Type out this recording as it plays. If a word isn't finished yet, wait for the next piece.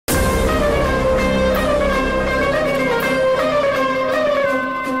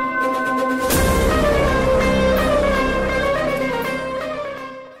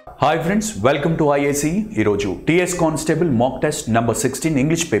Hi friends, welcome to IACE. ఈరోజు TS Constable mock test number 16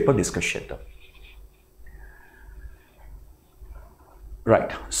 English paper discuss చేద్దాం.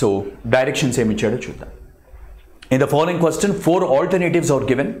 Right, so directions ఏమి ఇచ్చాడో చూద్దాం. In the following question, 4 alternatives are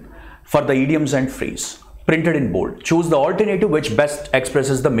given for the idioms and phrase. Printed in bold. Choose the alternative which best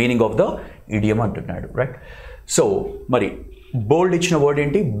expresses the meaning of the idiom అంటున్నాడు. Right, so మరి bold ఇచ్చిన word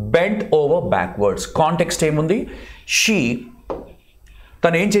ఏంటి? Bent over backwards. Context ఏముంది?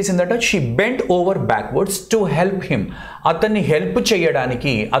 తను ఏం చేసిందట? She bent over backwards to help him. అతనికి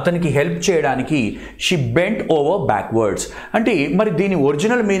help చేయడానికి షీ బెంట్ ఓవర్ బ్యాక్వర్డ్స్ అంటే మరి దీని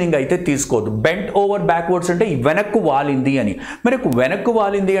ఒరిజినల్ మీనింగ్ అయితే తీసుకోవద్దు. బెంట్ ఓవర్ బ్యాక్వర్డ్స్ అంటే వెనక్కు వాలింది అని. మరి వెనక్కు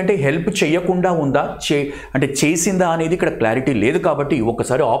వాలింది అంటే హెల్ప్ చేయకుండా ఉందా, అంటే చేసిందా అనేది ఇక్కడ క్లారిటీ లేదు. కాబట్టి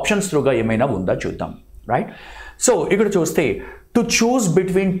ఒకసారి ఆప్షన్స్ త్రూగా ఏమైనా ఉందా చూద్దాం. రైట్, సో ఇక్కడ చూస్తే to choose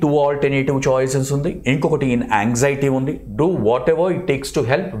between 2 alternative choices ఉంది. ఇంకొకటి ఇన్ యాంగ్జైటీ ఉంది. Do what ever it takes to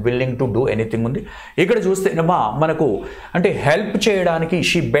help, willing to do anything ఉంది. ఇక్కడ చూస్తే మనకు అంటే హెల్ప్ చేయడానికి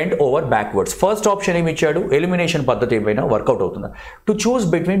she bent over backwards. First option ఏమి ఇచ్చాడు? ఎలిమినేషన్ పద్ధతి ఏమైనా వర్కౌట్ అవుతుందా? To choose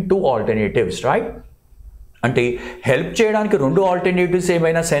between 2 alternatives. Right, అంటే హెల్ప్ చేయడానికి 2 ఆల్టర్నేటివ్స్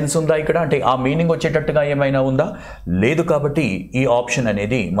ఏమైనా సెన్స్ ఉందా ఇక్కడ? అంటే ఆ మీనింగ్ వచ్చేటట్టుగా ఏమైనా ఉందా? లేదు. కాబట్టి ఈ ఆప్షన్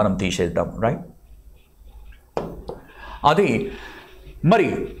అనేది మనం తీసేద్దాం. రైట్, అది మరి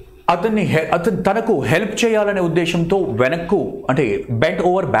తనకు హెల్ప్ చేయాలనే ఉద్దేశంతో వెనక్కు అంటే బెంట్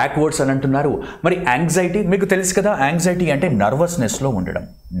ఓవర్ బ్యాక్వర్డ్స్ అని అంటున్నారు. మరి యాంగ్జైటీ మీకు తెలుసు కదా, యాంగ్జైటీ అంటే నర్వస్నెస్లో ఉండడం,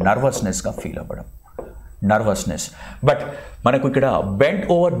 నర్వస్నెస్గా ఫీల్ అవ్వడం, నర్వస్నెస్. బట్ మనకు ఇక్కడ బెంట్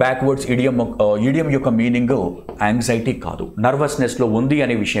ఓవర్ బ్యాక్వర్డ్స్ ఇడియం యొక్క మీనింగ్ యాంగ్జైటీ కాదు, నర్వస్నెస్లో ఉంది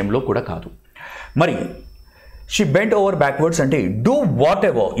అనే విషయంలో కూడా కాదు. మరి షీ బెంట్ ఓవర్ బ్యాక్వర్డ్స్ అంటే డూ వాట్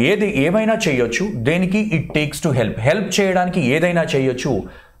ఎవర్, ఏమైనా చేయొచ్చు. దేనికి? It takes to help, help చేయడానికి ఏదైనా చేయొచ్చు.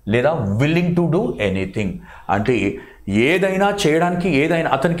 లేదా విల్లింగ్ టు డూ ఎనీథింగ్ అంటే ఏదైనా చేయడానికి,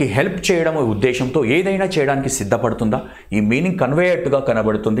 అతనికి హెల్ప్ చేయడం ఉద్దేశంతో ఏదైనా చేయడానికి సిద్ధపడుతుందా? ఈ మీనింగ్ కన్వే అయ్యేట్టుగా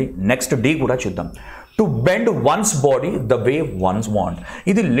కనబడుతుంది. నెక్స్ట్ డి కూడా చూద్దాం. To bend once body the way once want.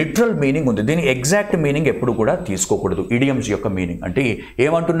 ఇది లిటరల్ మీనింగ్ ఉంది. దీని ఎగ్జాక్ట్ మీనింగ్ ఎప్పుడు కూడా తీసుకోకూడదు. ఇడియమ్స్ యొక్క మీనింగ్ అంటే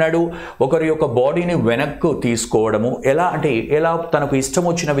ఏమంటున్నాడు? ఒకరి యొక్క బాడీని వెనక్కు తీసుకోవడము, ఎలా తనకు ఇష్టం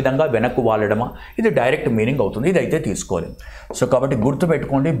వచ్చిన విధంగా వెనక్కు వాలడమా, ఇది డైరెక్ట్ మీనింగ్ అవుతుంది. ఇది అయితే తీసుకోవాలి. సో కాబట్టి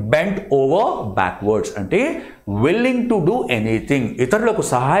గుర్తుపెట్టుకోండి, బెంట్ ఓవర్ బ్యాక్వర్డ్స్ అంటే విల్లింగ్ టు డూ ఎనీథింగ్, ఇతరులకు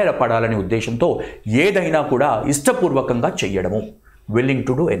సహాయపడాలనే ఉద్దేశంతో ఏదైనా కూడా ఇష్టపూర్వకంగా చెయ్యడము, willing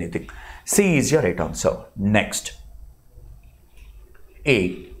to do anything. C is your right answer. Next, A,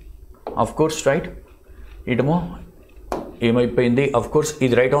 of course, right? ఇటమో ఏమైపోయింది? of course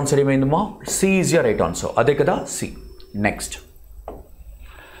ఇది రైట్ ఆన్సర్ ఏమైందమ్మా? C is your right answer. అదే కదా, C. Next,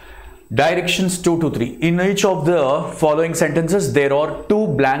 directions 2 to 3. In each of the following sentences there are 2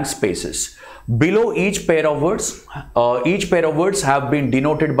 blank spaces. Below each pair of words have been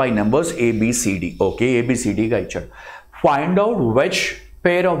denoted by numbers A, B, C, D. Okay, A, B, C, D గా ఇచ్చాడు. Find out which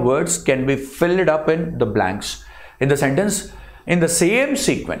pair of words can be filled up in the blanks in the sentence in the same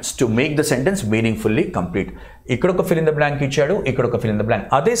sequence to make the sentence meaningfully complete. ఇక్కడ ఒక fill in the blank ఇచ్చాడు, ఇక్కడ ఒక fill in the blank.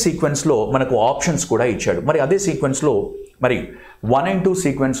 అదే సీక్వెన్స్లో మనకు options కూడా ఇచ్చాడు. మరి అదే సీక్వెన్స్లో మరి 1 and 2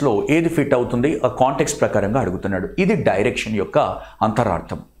 సీక్వెన్స్లో ఏది ఫిట్ అవుతుంది ఆ కాంటెక్స్ట్ ప్రకారంగా అడుగుతున్నాడు. ఇది డైరెక్షన్ యొక్క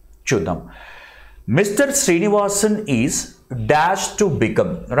అంతరార్థం. చూద్దాం. Mister Srinivasan is dash to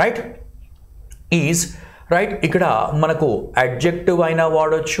become. Right, is right, ఇక్కడ మనకు అడ్జెక్టివ్ అయినా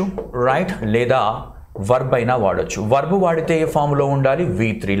వాడొచ్చు, రైట్, లేదా వర్బ్ అయినా వాడొచ్చు. వర్బ్ వాడితే ఏ ఫామ్లో ఉండాలి?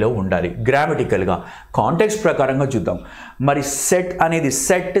 V3లో ఉండాలి. గ్రామటికల్గా కాంటెక్స్ట్ ప్రకారంగా చూద్దాం. మరి సెట్ అనేది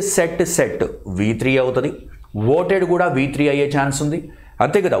సెట్ V3 అవుతుంది. ఓటెడ్ కూడా V3 అయ్యే ఛాన్స్ ఉంది,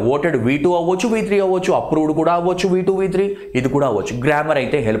 అంతే కదా. ఓటెడ్ V2 అవ్వచ్చు, V3 అవ్వచ్చు. అప్రూవ్డ్ కూడా అవ్వచ్చు, V2 V3 ఇది కూడా అవ్వచ్చు. గ్రామర్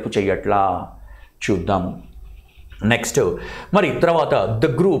అయితే హెల్ప్ చేయట్లా. చూద్దాము. నెక్స్ట్ మరి తర్వాత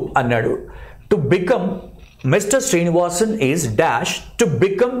ద గ్రూప్ అన్నాడు. To become Mr. Srinivasan is dash to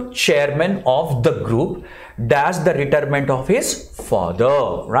become chairman of the group dash the retirement of his father.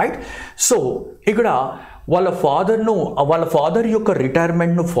 Right, so ఇక్కడ వాళ్ళ ఫాదర్ యొక్క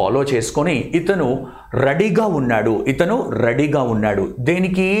రిటైర్మెంట్ను ఫాలో చేసుకొని ఇతను రెడీగా ఉన్నాడు.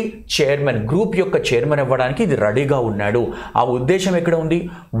 దేనికి? చైర్మన్, గ్రూప్ యొక్క చైర్మన్ అవ్వడానికి ఇది రెడీగా ఉన్నాడు. ఆ ఉద్దేశం ఎక్కడ ఉంది?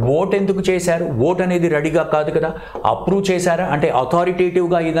 ఓట్ ఎందుకు చేశారు? ఓట్ అనేది రెడీగా కాదు కదా. అప్రూవ్ చేశారా అంటే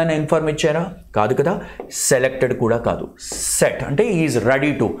అథారిటేటివ్గా ఏదైనా ఇన్ఫార్మ్ ఇచ్చారా? కాదు కదా. సెలెక్టెడ్ కూడా కాదు. సెట్ అంటే is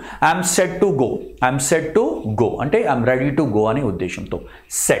ready to, I'm set to go అంటే ఐఎమ్ రెడీ టు గో అనే ఉద్దేశంతో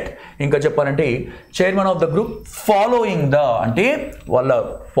సెట్. ఇంకా చెప్పాలంటే chairman of the group following the అంటే వాళ్ళ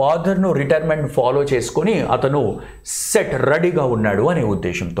ఫాదర్ను రిటైర్మెంట్ ఫాలో చేసుకొని అతను సెట్ రెడీగా ఉన్నాడు అనే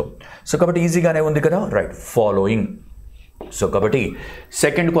ఉద్దేశంతో. సో కాబట్టి ఈజీగానే ఉంది కదా. Right, following. సో కాబట్టి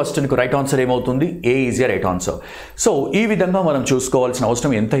సెకండ్ క్వశ్చన్కు రైట్ ఆన్సర్ ఏమవుతుంది? ఏ is your right answer. So ఈ విధంగా మనం చూసుకోవాల్సిన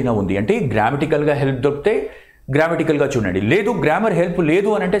అవసరం ఎంతైనా ఉంది. అంటే గ్రామటికల్గా హెల్ప్ దొరికితే గ్రామటికల్గా చూడండి, లేదు గ్రామర్ హెల్ప్ లేదు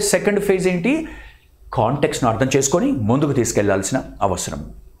అని అంటే సెకండ్ ఫేజ్ ఏంటి? కాంటెక్స్ట్ను అర్థం చేసుకొని ముందుకు తీసుకెళ్లాల్సిన అవసరం.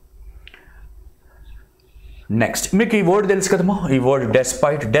 నెక్స్ట్ మీకు ఈ వర్డ్ తెలుసు కదమ్మా, ఈ word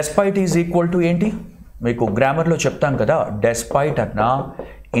despite. Despite is equal to ఏంటి? మీకు గ్రామర్లో చెప్తాను కదా, డెస్పైట్ అన్నా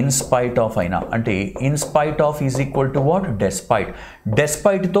ఇన్స్పైట్ ఆఫ్ అయినా, అంటే in spite of is equal to what? Despite.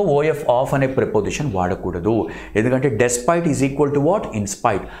 డెస్పైట్తో OF of అనే ప్రిపోజిషన్ వాడకూడదు, ఎందుకంటే despite is equal to what?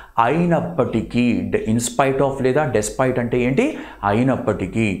 In spite. అయినప్పటికీ, ఇన్స్పైట్ ఆఫ్ లేదా డెస్పైట్ అంటే ఏంటి?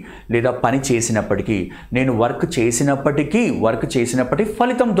 అయినప్పటికీ లేదా పని చేసినప్పటికీ, నేను వర్క్ చేసినప్పటికీ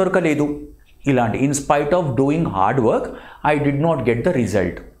ఫలితం దొరకలేదు, ఇలాంటి in spite of doing hard work I did not get the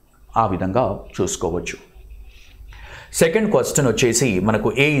result, ఆ విధంగా చూసుకోవచ్చు. సెకండ్ క్వశ్చన్ వచ్చేసి మనకు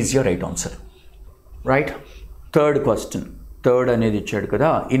ఏ is your right answer, right. Third question, third అనేది ఇచ్చాడు కదా,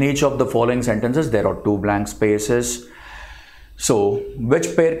 in each of the following sentences there are 2 blank spaces. So which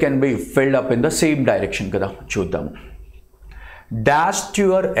pair can be filled up in the same direction కదా, చూద్దాము. Dash to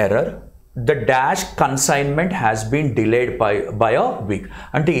your error, the dash consignment has been delayed by a week.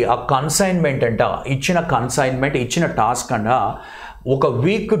 అంటే ఆ consignment అంట, ఇచ్చిన task అంట ఒక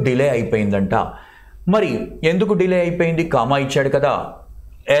week delay అయిపోయిందంట. మరి ఎందుకు డిలే అయిపోయింది? కామా ఇచ్చాడు కదా.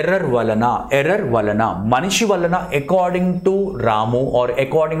 ఎర్రర్ వలన మనిషి వలన according to Ramu are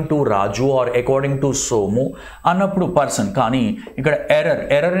according to Raju are according to Somu అన్నప్పుడు పర్సన్, కానీ ఇక్కడ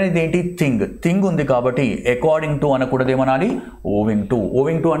ఎర్రర్ అనేది ఏంటి? థింగ్ ఉంది కాబట్టి అకార్డింగ్ టు అనకూడదు, ఏమనాలి? ఓవింగ్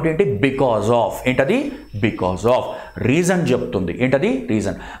టు అంటే ఏంటి? Because of. ఏంటది? Because of. రీజన్ చెప్తుంది, ఏంటది?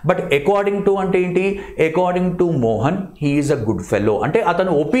 రీజన్. బట్ అకార్డింగ్ టు అంటే ఏంటి? According to Mohan he is a good fellow, అంటే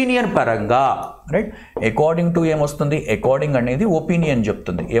అతను ఒపీనియన్ పరంగా, రైట్. అకార్డింగ్ టు ఏమొస్తుంది? అకార్డింగ్ అనేది ఒపీనియన్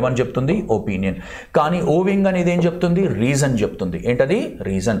చెప్తుంది, ఏమని చెప్తుంది? ఒపీనియన్. కానీ ఓవింగ్ అనేది ఏం చెప్తుంది? రీజన్ చెప్తుంది, ఏంటది?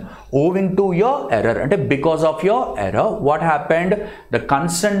 Reason. Owing to your error అంటే because of your error what happened? The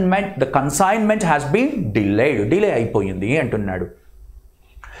consignment has been delay అయిపోయింది అంటున్నాడు.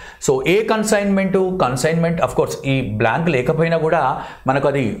 So A consignment of course ఈ బ్లాంక్ లేకపోయినా కూడా మనకు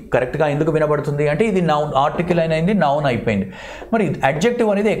అది కరెక్ట్గా ఎందుకు వినబడుతుంది అంటే ఇది నౌన్, ఆర్టికల్ అయినది నౌన్ అయిపోయింది. మరి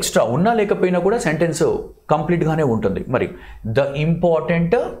అడ్జెక్టివ్ అనేది ఎక్స్ట్రా ఉన్నా లేకపోయినా కూడా సెంటెన్స్ కంప్లీట్గానే ఉంటుంది. మరి the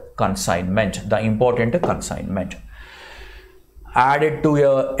important consignment added to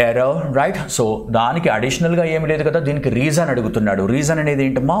your error, right. So దానికి అడిషనల్గా ఏమి లేదు కదా, దీనికి రీజన్ అడుగుతున్నాడు. రీజన్ అనేది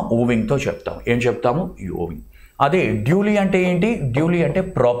ఏంటమ్మా? ఓవింగ్తో చెప్తాం. ఏం చెప్తాము? ఓవింగ్. అదే డ్యూలీ అంటే ఏంటి? డ్యూలీ అంటే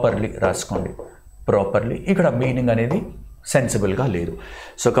ప్రాపర్లీ, రాసుకోండి, ప్రాపర్లీ. ఇక్కడ మీనింగ్ అనేది సెన్సిబుల్గా లేదు.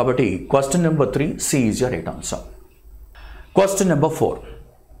 సో కాబట్టి question number 3 C is your right answer. Question number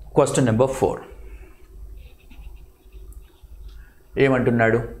 4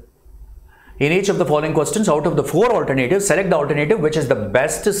 ఏమంటున్నాడు? In each of the following questions, out of the 4 alternatives, select the alternative which is the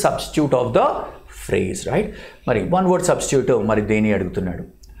best substitute of the phrase, right? మరి one word substitute మరి దేని అడుగుతున్నాడు?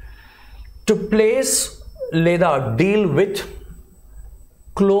 To place లేదా deal with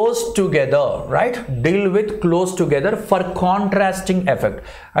close together, right. Deal with close together for contrasting effect,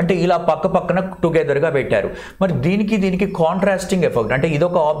 అంటే ఇలా పక్కన టుగెదర్గా పెట్టారు. మరి దీనికి కాంట్రాస్టింగ్ ఎఫెక్ట్ అంటే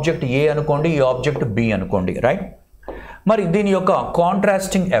ఇదొక ఆబ్జెక్ట్ ఏ అనుకోండి, ఈ ఆబ్జెక్ట్ బి అనుకోండి, రైట్. మరి దీని యొక్క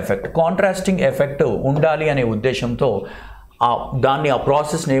కాంట్రాస్టింగ్ ఎఫెక్ట్ ఉండాలి అనే ఉద్దేశంతో దాన్ని ఆ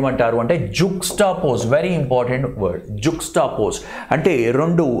ప్రాసెస్ని ఏమంటారు అంటే జుక్స్టాపోజ్. Very important word, జుక్స్టాపోజ్. అంటే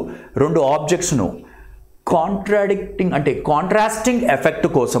రెండు ఆబ్జెక్ట్స్ను కాంట్రాస్టింగ్ ఎఫెక్ట్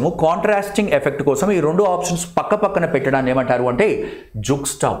కోసం ఈ 2 ఆప్షన్స్ పక్కన పెట్టడాన్ని ఏమంటారు అంటే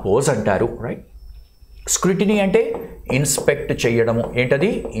జుక్స్టాపోజ్ అంటారు, రైట్. స్క్రూటినీ అంటే ఇన్స్పెక్ట్ చేయడము,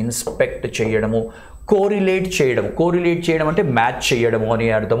 ఏంటది? ఇన్స్పెక్ట్ చేయడము. కోరిలేట్ చేయడం అంటే మ్యాచ్ చేయడము అని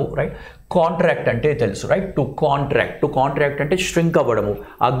అర్థము, రైట్. కాంట్రాక్ట్ అంటే తెలుసు, రైట్. టు కాంట్రాక్ట్ అంటే ష్రింక్ అవ్వడము,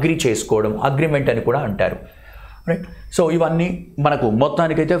 అగ్రి చేసుకోవడం, అగ్రిమెంట్ అని కూడా అంటారు, రైట్. సో ఇవన్నీ మనకు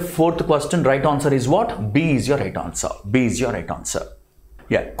మొత్తానికైతే 4th question right answer is what? B is your right answer.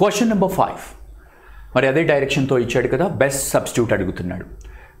 Yeah. Question number 5 మరి అదే డైరెక్షన్తో ఇచ్చాడు కదా, బెస్ట్ సబ్స్టిట్యూట్ అడుగుతున్నాడు.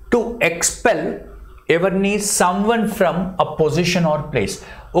 టు ఎక్స్పెల్ ఎవరిని? Someone from a position are place.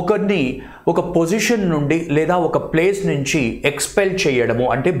 ఒకరిని ఒక పొజిషన్ నుండి లేదా ఒక ప్లేస్ నుంచి ఎక్స్పెల్ చేయడము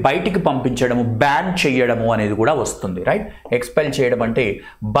అంటే బయటికి పంపించడము, బ్యాన్ చేయడము అనేది కూడా వస్తుంది, రైట్. ఎక్స్పెల్ చేయడం అంటే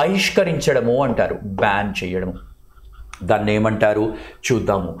బహిష్కరించడము అంటారు, బ్యాన్ చేయడము. దాన్ని ఏమంటారు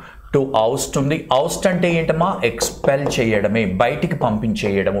చూద్దాము. టు ఔస్ట్ ఉంది. ఔస్ట్ అంటే ఏంటమ్మా? ఎక్స్పెల్ చేయడమే, బయటికి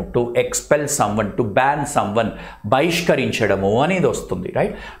పంపించేయడము. To expel someone, to ban someone, బహిష్కరించడము అనేది వస్తుంది,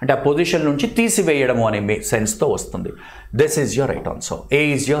 రైట్. అంటే ఆ పొజిషన్ నుంచి తీసివేయడము అనే సెన్స్తో వస్తుంది. This is your right answer. A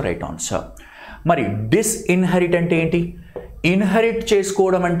is your right answer. మరి డిస్ఇన్హెరిట్ అంటే ఏంటి? ఇన్హెరిట్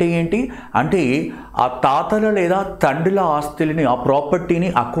చేసుకోవడం అంటే ఏంటి అంటే ఆ తాతల లేదా తండ్రుల ఆస్తులని ఆ ప్రాపర్టీని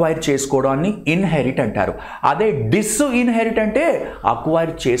అక్వైర్ చేసుకోవడాన్ని ఇన్హెరిట్ అంటారు. అదే డిస్ఇన్హెరిట్ అంటే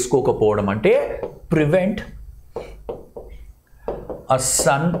అక్వైర్ చేసుకోకపోవడం అంటే ప్రివెంట్ అ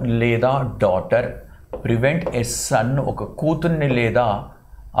సన్ లేదా డాటర్, ప్రివెంట్ ఎ సన్ ఒక కూతుర్ని లేదా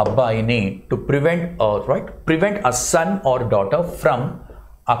అబ్బాయిని to prevent a son or daughter from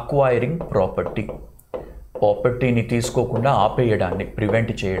acquiring ప్రాపర్టీని తీసుకోకుండా ఆపేయడాన్ని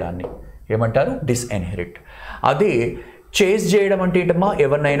ప్రివెంట్ చేయడాన్ని ఏమంటారు? డిస్ఇన్హెరిట్. అదే చేజ్ చేయడం అంటే ఏంటమ్మా?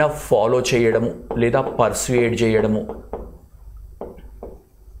 ఎవరినైనా ఫాలో చేయడము లేదా పర్సుయేడ్ చేయడము,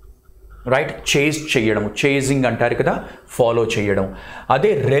 రైట్? చేజ్ చేయడము, చేజింగ్ అంటారు కదా, ఫాలో చేయడం.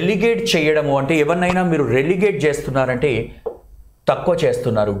 అదే రెలిగేట్ చేయడము అంటే ఎవరినైనా మీరు రెలిగేట్ చేస్తున్నారంటే తక్కువ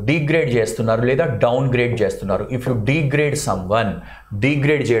చేస్తున్నారు, డీగ్రేడ్ చేస్తున్నారు లేదా డౌన్ గ్రేడ్ చేస్తున్నారు. If you degrade someone,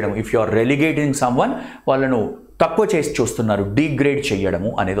 degrade చేయడం. ఇఫ్ యు ఆర్ రెలిగేటింగ్ సమ్వన్, వాళ్ళను తక్కువ చేసి చూస్తున్నారు, డీగ్రేడ్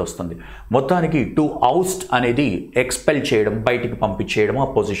చేయడము అనేది వస్తుంది. మొత్తానికి టు ఔస్ట్ అనేది ఎక్స్పెల్ చేయడం, బయటికి పంపించేయడం ఆ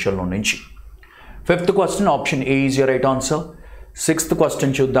పొజిషన్లో నుంచి. 5th question option A is your right answer. 6th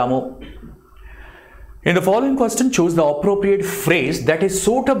question చూద్దాము. In the following question, choose the appropriate phrase that is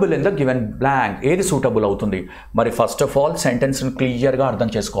suitable in the given blank. ఏది సూటబుల్ అవుతుంది? మరి ఫస్ట్ ఆఫ్ ఆల్ సెంటెన్స్ని క్లియర్గా అర్థం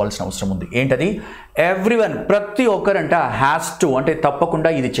చేసుకోవాల్సిన అవసరం ఉంది. ఏంటది? ఎవ్రీవన్, ప్రతి ఒక్కరంట హ్యాస్ టు అంటే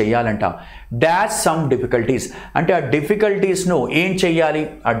తప్పకుండా ఇది చెయ్యాలంట. డాష్ సమ్ డిఫికల్టీస్ అంటే ఆ డిఫికల్టీస్ను ఏం చెయ్యాలి?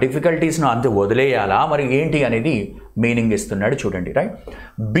 ఆ డిఫికల్టీస్ను అంతే వదిలేయాలా మరి ఏంటి అనేది మీనింగ్ ఇస్తున్నాడు చూడండి. రైట్?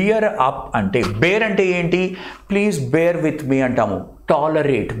 బియర్ అప్ అంటే, బేర్ అంటే ఏంటి? ప్లీజ్ బేర్ విత్ మీ అంటాము.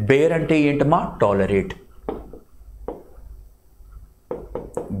 టాలరేట్, బేర్ అంటే ఏంటమ్మా? టాలరేట్.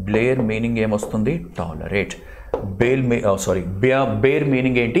 బ్లేర్ మీనింగ్ ఏమొస్తుంది? టాలరేట్. బేర్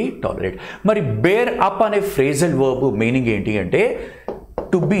మీనింగ్ ఏంటి? టాలరేట్. మరి బేర్ అప్ అనే ఫ్రేజల్ వర్బ్ మీనింగ్ ఏంటి అంటే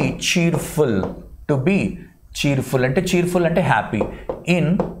to be cheerful. To be cheerful అంటే, చీర్ఫుల్ అంటే హ్యాపీ ఇన్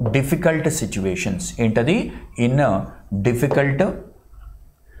డిఫికల్ట్ సిచ్యువేషన్స్. ఏంటది? In difficult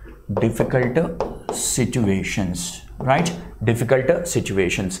situations, right? Difficult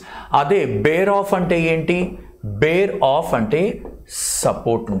situations. అదే బేర్ ఆఫ్ అంటే ఏంటి? బేర్ ఆఫ్ అంటే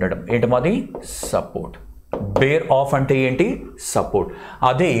సపోర్ట్ ఉండడం. ఏంటది? సపోర్ట్. బేర్ ఆఫ్ అంటే ఏంటి? సపోర్ట్.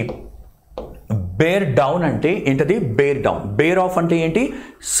 అదే బేర్ డౌన్ అంటే ఏంటది? Bear down. బేర్ ఆఫ్ అంటే ఏంటి?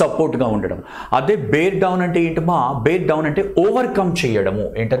 సపోర్ట్గా ఉండడం. అదే బేర్ డౌన్ అంటే ఏంటమ్మా? బేర్ డౌన్ అంటే ఓవర్కమ్ చేయడము.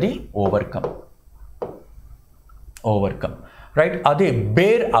 ఏంటది? ఓవర్కమ్. రైట్? అదే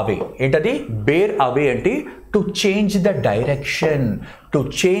బేర్ అవే. ఏంటది? బేర్ అవే అంటే to change the direction, to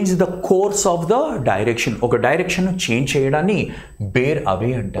change the course of the direction. ఒక డైరెక్షన్ చేంజ్ చేయడాన్ని బేర్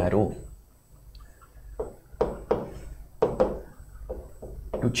అవే అంటారు.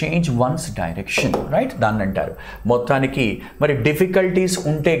 To change once direction, right? దాన్ని అంటారు. మొత్తానికి మరి డిఫికల్టీస్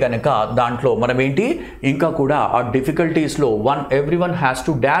ఉంటే గనక దాంట్లో మనం ఏంటి ఇంకా కూడా ఆ డిఫికల్టీస్లో everyone has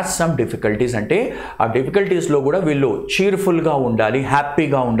to dash some difficulties అంటే ఆ డిఫికల్టీస్లో కూడా వీళ్ళు చీర్ఫుల్గా ఉండాలి,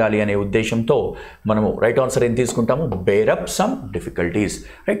 హ్యాపీగా ఉండాలి అనే ఉద్దేశంతో మనము రైట్ ఆన్సర్ ఏం తీసుకుంటాము? Bear up some difficulties,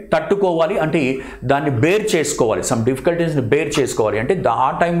 right? తట్టుకోవాలి అంటే దాన్ని బేర్ చేసుకోవాలి, సమ్ డిఫికల్టీస్ని బేర్ చేసుకోవాలి అంటే ఆ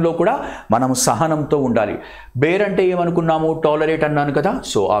టైంలో కూడా మనం సహనంతో ఉండాలి. బేర్ అంటే ఏమనుకున్నాము? టాలరేట్ అన్నాను కదా.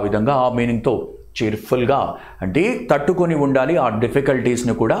 సో ఆ విధంగా ఆ మీనింగ్తో చీర్ఫుల్గా అంటే తట్టుకొని ఉండాలి ఆ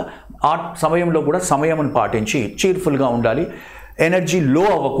డిఫికల్టీస్ని కూడా. ఆ సమయంలో కూడా సమయమును పాటించి చీర్ఫుల్గా ఉండాలి, ఎనర్జీ లో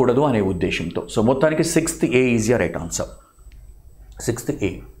అవ్వకూడదు అనే ఉద్దేశంతో. సో మొత్తానికి 6th A is your right answer. 6th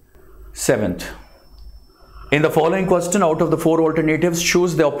A. 7th. In the following question, out of the 4 alternatives,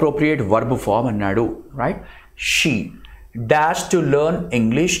 choose the appropriate verb form అన్నాడు. Right? She dash to learn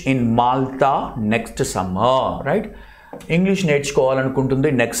English in Malta next summer. Right? English నేర్చుకోవాలనుకుంటుంది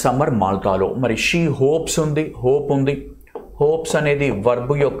next summer మాల్తాలో. మరి she hopes ఉంది, hope ఉంది. Hopes అనేది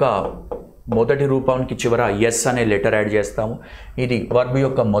verb యొక్క మొదటి రూపానికి చివర yes అనే లెటర్ యాడ్ చేస్తాము. ఇది వర్బ్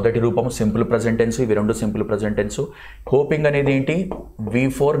యొక్క మొదటి రూపం, సింపుల్ ప్రజెంట్ టెన్స్. ఇవి రెండు సింపుల్ ప్రజెంట్ టెన్స్. హోపింగ్ అనేది ఏంటి?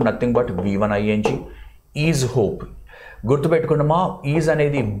 V4 nothing but V1 ING. Is hope. గుర్తుపెట్టుకున్నామా? Is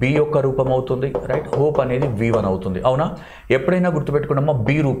అనేది బి యొక్క రూపం అవుతుంది, రైట్? హోప్ అనేది V1 అవుతుంది. అవునా? ఎప్పుడైనా గుర్తుపెట్టుకున్నామా?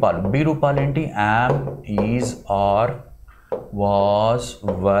 బి రూపాలు ఏంటి? Yam, is, are, was,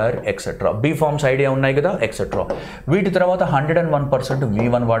 were etcetera. B forms idea ఉన్నాయి కదా, ఎక్సెట్రా. వీటి తర్వాత 101%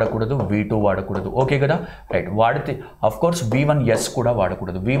 V1 వాడకూడదు, V2 వాడకూడదు. ఓకే కదా, రైట్? వాడితే అఫ్ కోర్స్ V1 ఎస్ కూడా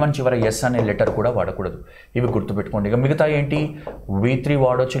వాడకూడదు, V1 చివర ఎస్ అనే లెటర్ కూడా వాడకూడదు. ఇవి గుర్తుపెట్టుకోండి. ఇక మిగతా ఏంటి? V3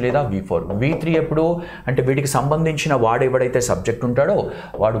 వాడొచ్చు లేదా V4. V3 ఎప్పుడు అంటే వీటికి సంబంధించిన వాడు ఎవడైతే సబ్జెక్ట్ ఉంటాడో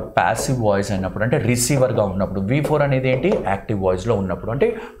వాడు ప్యాసివ్ వాయిస్ అయినప్పుడు అంటే రిసీవర్గా ఉన్నప్పుడు. V4 అనేది ఏంటి? యాక్టివ్ వాయిస్లో ఉన్నప్పుడు అంటే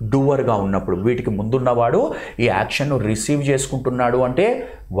డూవర్గా ఉన్నప్పుడు. వీటికి ముందున్నవాడు ఈ యాక్షన్ను రిసీవ్ చేసుకుని చేసుకుంటున్నాడు అంటే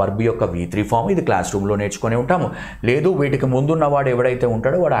వర్బ్ యొక్క V3 ఫామ్. ఇది క్లాస్ రూమ్లో నేర్చుకునే ఉంటాము. లేదు వీటికి ముందున్నవాడు ఎవడైతే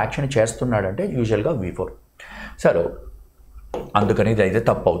ఉంటాడో వాడు యాక్షన్ చేస్తున్నాడంటే యూజువల్గా V4. సరే, అందుకని ఇది అయితే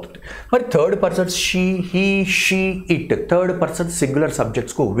తప్పు అవుతుంది. మరి third person she, he, she, it, third person singular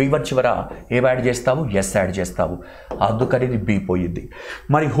సబ్జెక్ట్స్కు V1 చివర ఏం యాడ్ చేస్తావు? ఎస్ యాడ్ చేస్తావు. అందుకని ఇది బి పోయింది.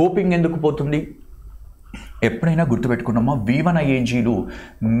 మరి హోపింగ్ ఎందుకు పోతుంది? ఎప్పుడైనా గుర్తుపెట్టుకున్నామా, V1 INGలు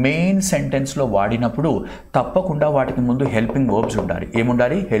మెయిన్ సెంటెన్స్లో వాడినప్పుడు తప్పకుండా వాటికి ముందు హెల్పింగ్ వర్బ్స్ ఉండాలి.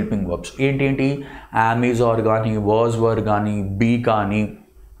 ఏముండాలి? Helping verbs. ఏంటి? యామ్, ఈజ్, ఆర్ కానీ, వాజ్, వర్ కానీ, బీ కానీ,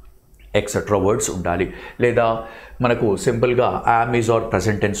 ఎక్సెట్రా వర్డ్స్ ఉండాలి. లేదా మనకు సింపుల్గా yam, is, are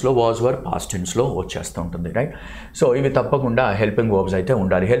present టెన్స్లో, was, were past టెన్స్లో వచ్చేస్తూ ఉంటుంది, రైట్? సో ఇవి తప్పకుండా హెల్పింగ్ వర్బ్స్ అయితే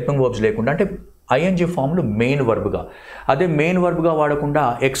ఉండాలి. హెల్పింగ్ వర్బ్స్ లేకుండా అంటే ING ఫామ్లు మెయిన్ వర్బ్గా, అదే మెయిన్ వర్బ్గా వాడకుండా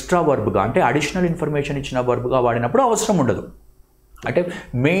ఎక్స్ట్రా వర్బ్గా అంటే అడిషనల్ ఇన్ఫర్మేషన్ ఇచ్చిన వర్బ్గా వాడినప్పుడు అవసరం ఉండదు. అంటే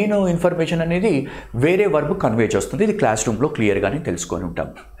మెయిన్ ఇన్ఫర్మేషన్ అనేది వేరే వర్బ్ కన్వే చేస్తుంది. ఇది క్లాస్ రూమ్లో క్లియర్గానే తెలుసుకొని ఉంటాం.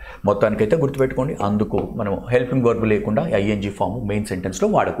 మొత్తానికైతే గుర్తుపెట్టుకోండి, అందుకు మనం హెల్పింగ్ వర్బ్ లేకుండా ING ఫామ్ మెయిన్ సెంటెన్స్లో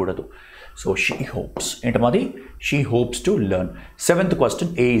వాడకూడదు. So she hopes ఏంటమాది? She hopes to learn. 7th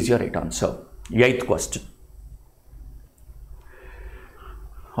question, A is your right answer. 8th question.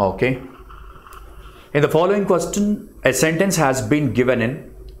 Okay, in the following question a sentence has been given in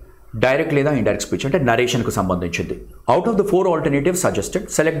direct లేదా indirect speech అంటే నరేషన్కు సంబంధించింది. Out of the 4 alternatives suggested,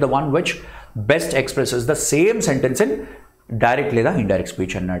 select the one which best expresses the same sentence in direct లేదా indirect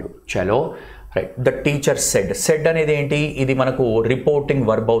speech అన్నాడు. చలో right. The teacher said. Said అనేది ఏంటి? ఇది మనకు రిపోర్టింగ్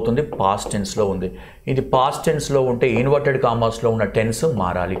వర్బ్ అవుతుంది, పాస్ట్ టెన్స్లో ఉంది. ఇది పాస్ట్ టెన్స్లో ఉంటే ఇన్వర్టెడ్ కామర్స్లో ఉన్న టెన్స్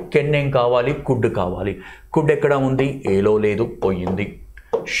మారాలి. కెన్ ఏం కావాలి? కుడ్ కావాలి. కుడ్ ఎక్కడ ఉంది? ఏలో లేదు, పోయింది.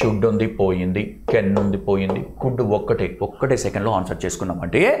 షుడ్ ఉంది, పోయింది. కెన్ ఉంది, పోయింది. కుడ్ ఒక్కటే సెకండ్లో ఆన్సర్ చేసుకున్నాం.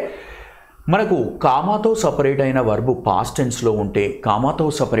 అంటే మనకు కామాతో సపరేట్ అయిన వర్బు పాస్ట్ టెన్స్లో ఉంటే, కామాతో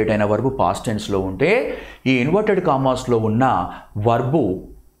సపరేట్ అయిన వర్బు పాస్ట్ టెన్స్లో ఉంటే ఈ ఇన్వర్టెడ్ కామాస్లో ఉన్న వర్బు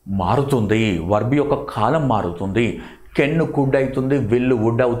మారుతుంది. వర్బు యొక్క కాలం మారుతుంది. కెన్ కుడ్ అవుతుంది, విల్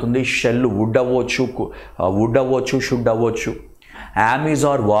వుడ్ అవుతుంది, షెల్ వుడ్ అవ్వచ్చు, షుడ్ అవ్వచ్చు. యామ్, ఈజ్,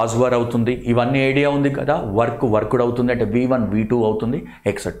 ఆర్, వాజ్, వర్ అవుతుంది. ఇవన్నీ ఐడియా ఉంది కదా. వర్క్డ్ అవుతుంది అంటే V1 V2 అవుతుంది,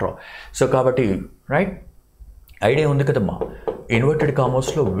 ఎక్సెట్రా. సో కాబట్టి రైట్, ఐడియా ఉంది కదమ్మా. ఇన్వర్టెడ్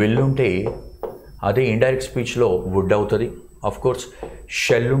కామర్స్లో విల్ ఉంటే అదే ఇండైరెక్ట్ స్పీచ్లో వుడ్ అవుతుంది. కోర్స్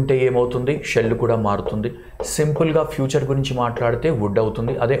షెల్ ఉంటే ఏమవుతుంది? షెల్ కూడా మారుతుంది. సింపుల్గా ఫ్యూచర్ గురించి మాట్లాడితే వుడ్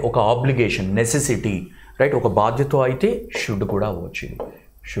అవుతుంది. అదే ఒక ఆబ్లిగేషన్, నెసెసిటీ, రైట్, ఒక బాధ్యత అయితే షుడ్ కూడా అవ్వచ్చు,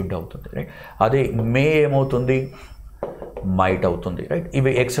 షుడ్ అవుతుంది, రైట్. అదే మే ఏమవుతుంది? మైట్ అవుతుంది, రైట్.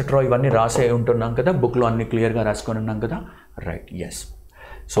 ఇవి ఎక్సెట్రా ఇవన్నీ రాసే ఉంటున్నాం కదా, బుక్లో అన్ని క్లియర్గా రాసుకొని ఉన్నాం కదా, right. Yes.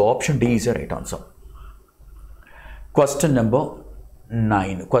 So option D is right answer. Question number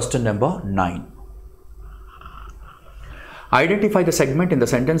 9. Identify the segment in the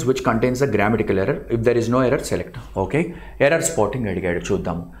sentence which contains the grammatical error. If there is no error, select. Okay. Error spotting అడిగాడు,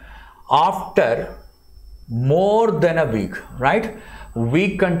 చూద్దాం. After more than a week, right?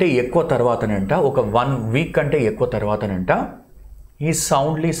 Week కంటే ఎక్కువ తర్వాతనంట, ఒక 1 week కంటే ఎక్కువ తర్వాతనంట ఈ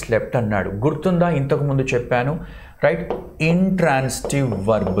సౌండ్లీ slept అన్నాడు. గుర్తుందా? ఇంతకుముందు చెప్పాను, రైట్. ఇంట్రాన్సిటివ్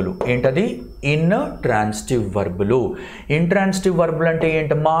వర్బులు. ఏంటది? ఇంట్రాన్సిటివ్ వర్బులు. ఇంట్రాన్సిటివ్ వర్బులు అంటే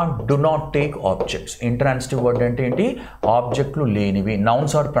ఏంటమ్మా? Do not take objects. Intransitive word అంటే ఏంటి? ఆబ్జెక్టులు లేనివి,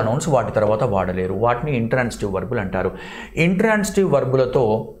 నౌన్స్ ఆర్ ప్రొనౌన్స్ వాటి తర్వాత వాడలేరు, వాటిని ఇంట్రాన్సిటివ్ వర్బులు అంటారు. ఇంట్రాన్సిటివ్ వర్బులతో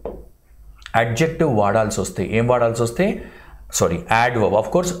అడ్జెక్టివ్ వాడాల్సి వస్తే ఏం వాడాల్సి వస్తే? Add verb.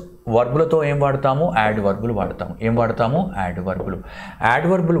 కోర్స్ వర్బులతో ఏం వాడతాము? యాడ్ వర్బులు వాడతాము. ఏం వాడతాము? యాడ్ వర్బులు. యాడ్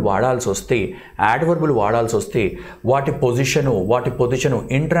వర్బులు వాడాల్సి వస్తే వాటి పొజిషను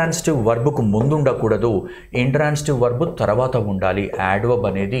ఇంట్రాన్సిటివ్ వర్బుకు ముందు ఉండకూడదు, ఇంట్రాన్సిటివ్ వర్బు తర్వాత ఉండాలి. యాడ్ వర్బ్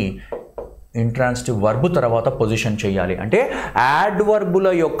అనేది ఇంట్రాన్సిటివ్ వర్బు తర్వాత పొజిషన్ చేయాలి. అంటే యాడ్ వర్బుల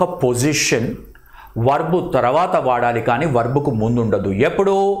యొక్క పొజిషన్ వర్బు తర్వాత వాడాలి, కానీ వర్బుకు ముందు ఉండదు.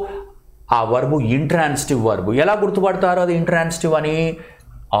 ఎప్పుడు? ఆ వర్బు ఇంట్రాన్సిటివ్ వర్బు. ఎలా గుర్తుపడతారు అది ఇంట్రాన్సిటివ్ అని?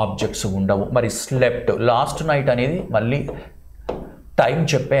 ఆబ్జెక్ట్స్ ఉండవు. మరి స్లెప్ట్, లాస్ట్ నైట్ అనేది మళ్ళీ టైం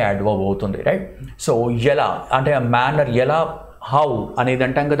చెప్పే యాడ్ వర్బ్ అవుతుంది, రైట్. సో ఎలా అంటే మేనర్, ఎలా, హౌ అనేది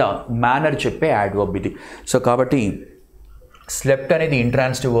అంటాం కదా, మేనర్ చెప్పే యాడ్ వర్బ్ ఇది. సో కాబట్టి స్లెప్ట్ అనేది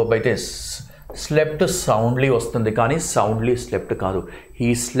ఇంట్రాన్సిటివ్ వర్బ్ అయితే స్లెప్ట్ సౌండ్లీ వస్తుంది, కానీ సౌండ్లీ స్లెప్ట్ కాదు. He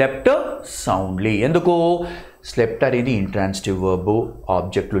slept సౌండ్లీ. ఎందుకు? స్లెప్ట్ అనేది ఇంట్రాన్సిటివ్ వర్బు,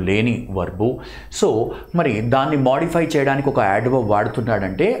 ఆబ్జెక్టులు లేని వర్బు. సో మరి దాన్ని మాడిఫై చేయడానికి ఒక యాడ్ వర్బ్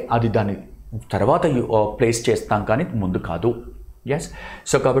వాడుతున్నాడంటే అది దాన్ని తర్వాత ప్లేస్ చేస్తాం, కానీ ముందు కాదు. ఎస్.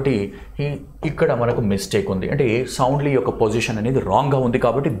 సో కాబట్టి ఇక్కడ మనకు మిస్టేక్ ఉంది, అంటే సౌండ్లీ యొక్క పొజిషన్ అనేది రాంగ్గా ఉంది,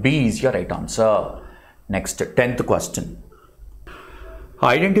 కాబట్టి B is your right answer. Next 10th question.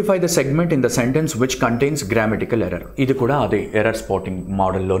 Identify the segment in the sentence which contains grammatical error. ఇది కూడా అదే ఎర్రర్ స్పాటింగ్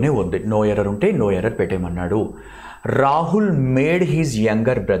మోడల్లోనే ఉంది. నో ఎర్రర్ ఉంటే no error పెట్టేయమన్నాడు. Rahul made his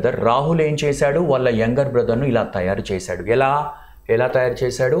younger brother. Rahul ఏం చేశాడు, వాళ్ళ యంగర్ బ్రదర్ను ఇలా తయారు చేశాడు. ఎలా తయారు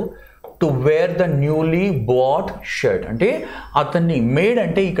చేశాడు? To wear the newly bat shirt. అంటే అతన్ని మేడ్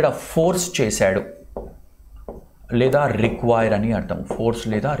అంటే ఇక్కడ ఫోర్స్ చేశాడు లేదా రిక్వైర్ అని అర్థం. ఫోర్స్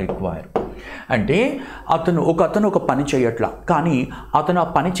లేదా రిక్వైర్ అంటే అతను ఒక పని చేయట్లా, కానీ అతను ఆ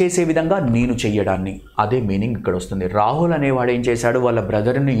పని చేసే విధంగా నేను చెయ్యడాన్ని, అదే మీనింగ్ ఇక్కడ వస్తుంది. రాహుల్ అనేవాడు ఏం చేశాడు, వాళ్ళ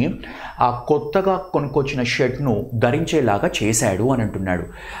బ్రదర్ని ఆ కొత్తగా కొనుక్కొచ్చిన షర్ట్ను ధరించేలాగా చేశాడు అని అంటున్నాడు.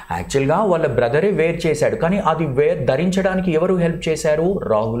 యాక్చువల్గా వాళ్ళ బ్రదరే వేర్ చేశాడు, కానీ అది ధరించడానికి ఎవరు హెల్ప్ చేశారు?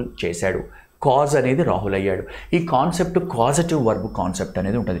 రాహుల్ చేశాడు. కాజ్ అనేది రాహుల్ అయ్యాడు. ఈ కాన్సెప్ట్ కాజిటివ్ వర్బ్ కాన్సెప్ట్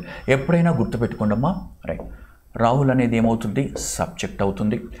అనేది ఉంటుంది. ఎప్పుడైనా గుర్తుపెట్టుకోండమ్మా. రైట్. రాహుల్ అనేది ఏమవుతుంది, సబ్జెక్ట్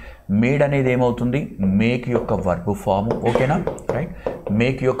అవుతుంది. మేడ్ అనేది ఏమవుతుంది, మేక్ యొక్క వర్బ్ ఫామ్. ఓకేనా? రైట్.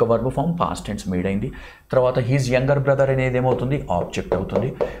 మేక్ యొక్క verb form past tense made అయింది. తర్వాత హిజ్ యంగర్ బ్రదర్ అనేది ఏమవుతుంది, ఆబ్జెక్ట్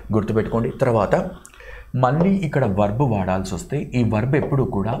అవుతుంది. గుర్తుపెట్టుకోండి. తర్వాత మళ్ళీ ఇక్కడ వర్బ్ వాడాల్సి వస్తే ఈ వర్బ్ ఎప్పుడు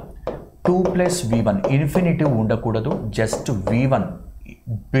కూడా 2+V1 ఇన్ఫినిటివ్ ఉండకూడదు, జస్ట్ V1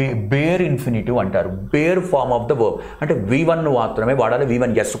 బేర్ ఇన్ఫినిటివ్ అంటారు. Bear form of the verb అంటే V1 మాత్రమే వాడాలి,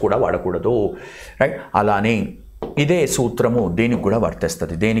 V1 ఎస్ కూడా వాడకూడదు. రైట్. అలానే ఇదే సూత్రము దీనికి కూడా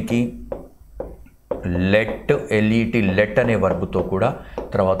వర్తిస్తుంది. దేనికి? లెట్, LET లెట్ అనే వర్బుతో కూడా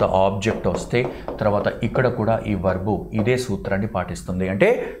తర్వాత ఆబ్జెక్ట్ వస్తే తర్వాత ఇక్కడ కూడా ఈ వర్బు ఇదే సూత్రాన్ని పాటిస్తుంది. అంటే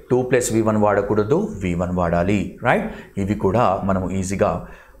 2+V1 వాడకూడదు, V1 వాడాలి. రైట్. ఇవి కూడా మనము ఈజీగా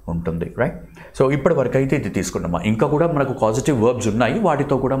ఉంటుంది. రైట్. సో ఇప్పటి వరకు అయితే ఇది తీసుకున్నామా. ఇంకా కూడా మనకు పాజిటివ్ వర్బ్స్ ఉన్నాయి,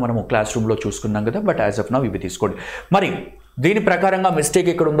 వాటితో కూడా మనము క్లాస్ రూమ్లో చూసుకున్నాం కదా. బట్ యాజ్ ఆఫ్ నౌ ఇవి తీసుకోండి. మరి దీని ప్రకారంగా మిస్టేక్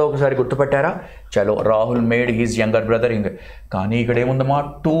ఎక్కడ ఉందో ఒకసారి గుర్తుపెట్టారా? చలో, Rahul made his younger brother. కానీ ఇక్కడ ఏముందమ్మా,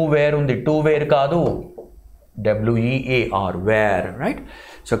 టు వేర్ ఉంది. టు వేర్ కాదు, WEAR వేర్. రైట్.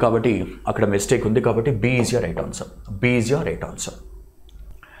 సో కాబట్టి అక్కడ మిస్టేక్ ఉంది, కాబట్టి B is your right answer. B is your right answer.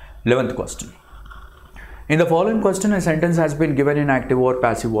 11th question. In the following question, a sentence has been given in active or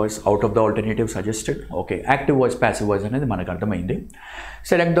passive voice out of the alternative suggested. Okay, active voice, passive voice అనేది మనకు అర్థమైంది.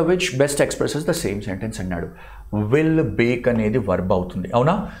 Select the which best expresses the same sentence అన్నాడు. Will bake అనేది verb అవుతుంది.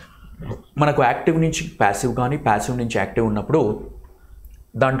 అవునా? మనకు active నుంచి passive కానీ ప్యాసివ్ నుంచి యాక్టివ్ ఉన్నప్పుడు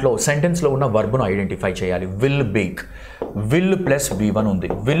దాంట్లో సెంటెన్స్లో ఉన్న వర్బ్ను ఐడెంటిఫై చేయాలి. Will bake, will plus V1 ఉంది.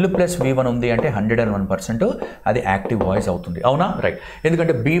 విల్ ప్లస్ V1 ఉంది అంటే 101% అది యాక్టివ్ వాయిస్ అవుతుంది. అవునా? రైట్.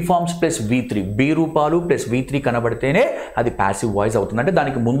 ఎందుకంటే B forms plus V3, B రూపాలు ప్లస్ V3 కనబడితేనే అది ప్యాసివ్ వాయిస్ అవుతుంది. అంటే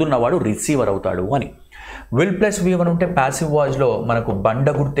దానికి ముందున్నవాడు రిసీవర్ అవుతాడు అని. విల్ ప్లస్ V1 ఉంటే ప్యాసివ్ వాయిస్లో మనకు బండ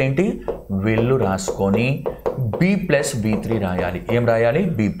గుర్తేంటి, విల్లు రాసుకొని B ప్లస్ V3 రాయాలి. ఏం రాయాలి?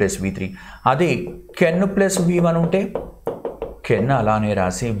 B plus V3. అదే కెన్ ప్లస్ V1 ఉంటే కెన్ అలానే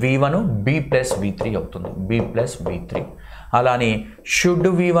రాసి V1 B ప్లస్ V3 అవుతుంది. B plus V3. అలానే షుడ్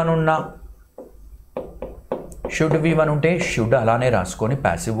V1 ఉన్న షుడ్ V1 ఉంటే షుడ్ అలానే రాసుకొని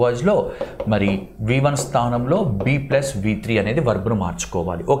ప్యాసివ్ వాయిస్లో మరి V1 స్థానంలో B ప్లస్ V3 అనేది వర్బ్ను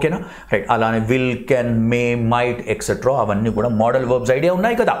మార్చుకోవాలి. ఓకేనా? రైట్. అలానే will, can, May, might etcetera అవన్నీ కూడా మోడల్ వర్బ్స్ ఐడియా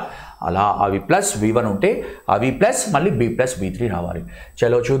ఉన్నాయి కదా. అలా అవి ప్లస్ V1 ఉంటే అవి ప్లస్ మళ్ళీ B ప్లస్ V3 రావాలి.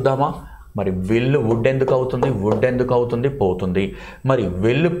 చలో చూద్దామా. మరి విల్ వుడ్ ఎందుకు అవుతుంది, వుడ్ ఎందుకు అవుతుంది, పోతుంది. మరి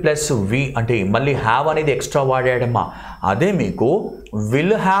విల్ ప్లస్ V అంటే మళ్ళీ హ్యావ్ అనేది ఎక్స్ట్రా వాడాడమ్మా. అదే మీకు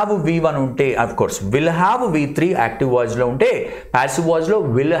విల్ హ్యావ్ V1 ఉంటే of course will have V3 active వాయిస్లో ఉంటే ప్యాసివ్ వాయిస్లో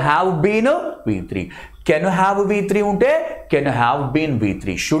will have been V3. Can have V3 ఉంటే can have been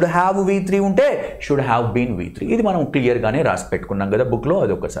V3. Should have V3 ఉంటే షుడ్ హ్యావ్ బీన్ V3. ఇది మనం క్లియర్గానే రాసి పెట్టుకున్నాం కదా బుక్లో,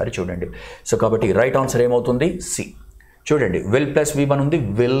 అది ఒకసారి చూడండి. సో కాబట్టి రైట్ ఆన్సర్ ఏమవుతుంది, C. చూడండి, విల్ ప్లస్ V1 ఉంది,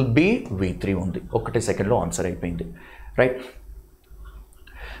 విల్ బి V3 ఉంది. 1 సెకండ్లో ఆన్సర్ అయిపోయింది. రైట్.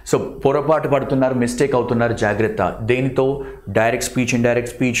 సో పొరపాటు పడుతున్నారు, మిస్టేక్ అవుతున్నారు, జాగ్రత్త. దేనితో? Direct speech,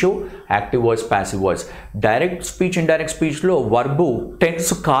 indirect speech, active voice, passive voice. Direct speech, indirect స్పీచ్లో verb tense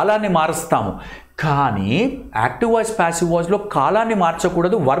కాలాన్ని మారుస్తాము, కానీ యాక్టివ్ వాయిస్, ప్యాసివ్ వాయిస్లో కాలాన్ని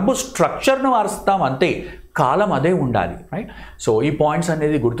మార్చకూడదు, వర్బు స్ట్రక్చర్ను మారుస్తాం అంతే. కాలం అదే ఉండాలి. రైట్. సో ఈ పాయింట్స్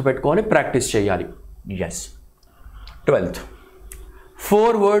అనేది గుర్తుపెట్టుకోవాలి, ప్రాక్టీస్ చేయాలి. Yes. 12th.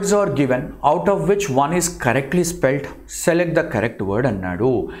 4 words are given out of which one is correctly spelled. Select the correct word అన్నాడు.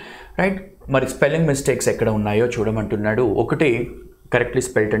 రైట్. మరి స్పెల్లింగ్ మిస్టేక్స్ ఎక్కడ ఉన్నాయో చూడమంటున్నాడు. ఒకటి కరెక్ట్లీ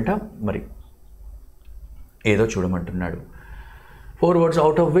స్పెల్డ్ అంట, మరి ఏదో చూడమంటున్నాడు. 4 words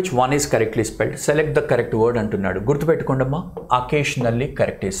out of which one is correctly spelled. Select the correct word అంటున్నాడు. గుర్తుపెట్టుకోండమ్మా, occasionally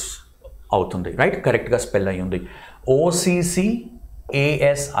correct అవుతుంది. రైట్. కరెక్ట్గా స్పెల్ అయ్యి ఉంది.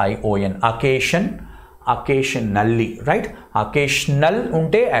 OCCASION occasion, occasionally. Right. Occasional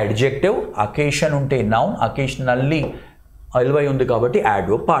ఉంటే అడ్జెక్టివ్, అకేషన్ ఉంటే నౌన్, అకేషనల్లీ ఎల్వై ఉంది కాబట్టి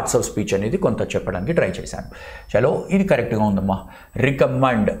యాడ్వర్బ్, పార్ట్స్ ఆఫ్ స్పీచ్ అనేది కొంత చెప్పడానికి ట్రై చేశాను. చలో ఇది కరెక్ట్గా ఉందమ్మా.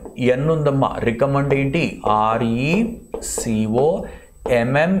 రికమెండ్, ఎన్ ఉందమ్మా. రికమెండ్ ఏంటి?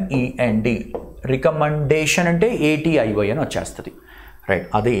 RECOMMEND. రికమెండేషన్ అంటే ATIY అని వచ్చేస్తుంది, రైట్.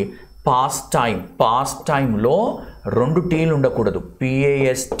 అది పాస్ట్ టైంలో 2 టీలు ఉండకూడదు,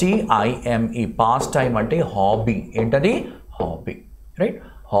 PASTIME. పాస్ట్ టైం అంటే హాబీ, ఏంటది హాబీ, రైట్.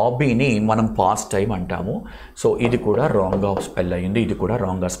 హాబీని మనం పాస్ట్ టైం అంటాము. సో ఇది కూడా రాంగ్గా స్పెల్ అయ్యింది, ఇది కూడా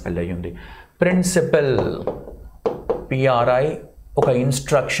రాంగ్గా స్పెల్ అయ్యింది. ప్రిన్సిపల్, PRI, ఒక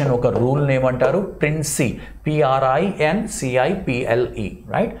ఇన్స్ట్రక్షన్, ఒక రూల్ ఏమంటారు, PRINCIPLE,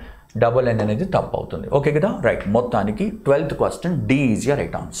 రైట్. డబుల్ N అనేది తప్పు అవుతుంది, ఓకే కదా, రైట్. మొత్తానికి 12th question D is your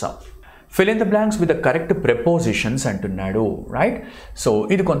right answer. Fill in the blanks with the correct prepositions అంటున్నాడు, రైట్. సో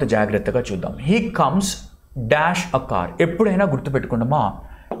ఇది కొంత జాగ్రత్తగా చూద్దాం. He comes dash a car. ఎప్పుడైనా గుర్తుపెట్టుకున్నామా,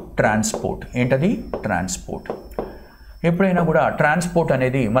 ట్రాన్స్పోర్ట్, ఏంటది ట్రాన్స్పోర్ట్. ఎప్పుడైనా కూడా ట్రాన్స్పోర్ట్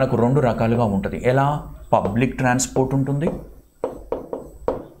అనేది మనకు 2 రకాలుగా ఉంటుంది. ఎలా, పబ్లిక్ ట్రాన్స్పోర్ట్ ఉంటుంది,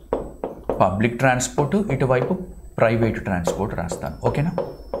 పబ్లిక్ ట్రాన్స్పోర్ట్, ఇటువైపు ప్రైవేట్ ట్రాన్స్పోర్ట్ రాస్తాను, ఓకేనా.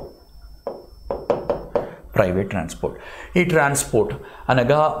 Private transport. ఈ ట్రాన్స్పోర్ట్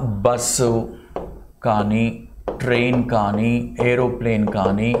అనగా బస్సు కానీ, ట్రైన్ కానీ, ఏరోప్లేన్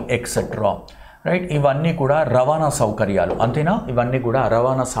కానీ, ఎక్సెట్రా, రైట్. ఇవన్నీ కూడా రవాణా సౌకర్యాలు, అంతేనా. ఇవన్నీ కూడా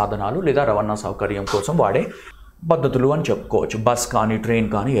రవాణా సాధనాలు లేదా రవాణా సౌకర్యం కోసం వాడే పద్ధతులు అని చెప్పుకోవచ్చు. బస్ కానీ, ట్రైన్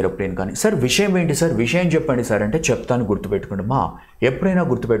కానీ, ఏరోప్లేన్ కానీ. సార్ విషయం ఏంటి సార్, విషయం చెప్పండి సార్ అంటే చెప్తాను, గుర్తుపెట్టుకోండి మా. ఎప్పుడైనా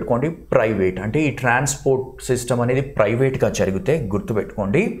గుర్తుపెట్టుకోండి, ప్రైవేట్ అంటే ఈ ట్రాన్స్పోర్ట్ సిస్టమ్ అనేది ప్రైవేట్గా జరిగితే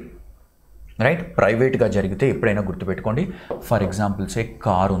గుర్తుపెట్టుకోండి, రైట్. ప్రైవేట్గా జరిగితే ఎప్పుడైనా గుర్తుపెట్టుకోండి. ఫర్ ఎగ్జాంపుల్సే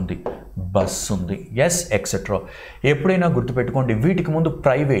కార్ ఉంది, బస్ ఉంది, ఎస్ ఎక్సెట్రా. ఎప్పుడైనా గుర్తుపెట్టుకోండి, వీటికి ముందు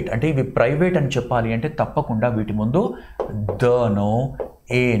ప్రైవేట్ అంటే ఇవి ప్రైవేట్ అని చెప్పాలి అంటే తప్పకుండా వీటి ముందు దనో,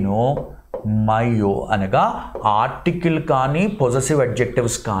 ఏనో, మయో అనగా ఆర్టికల్ కానీ, పొజెసివ్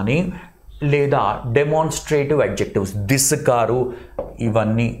అడ్జెక్టివ్స్ కానీ, లేదా డెమాన్స్ట్రేటివ్ అడ్జెక్టివ్స్, దిస్ కారు,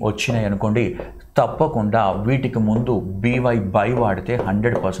 ఇవన్నీ వచ్చినాయి అనుకోండి, తప్పకుండా వీటికి ముందు బై వాడితే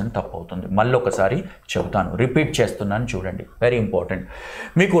 100% తప్పు అవుతుంది. మళ్ళీ ఒకసారి చెబుతాను, రిపీట్ చేస్తున్నాను చూడండి, వెరీ ఇంపార్టెంట్.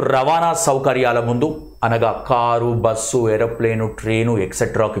 మీకు రవాణా సౌకర్యాల ముందు అనగా కారు, బస్సు, ఏరోప్లేను, ట్రైను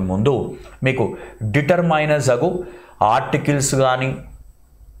ఎక్సెట్రాకి ముందు మీకు డిటర్మైనర్స్ అగు ఆర్టికల్స్ కానీ,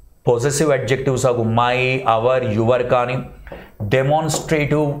 పొజెసివ్ అడ్జెక్టివ్స్ అగు మై, అవర్, యువర్ కానీ,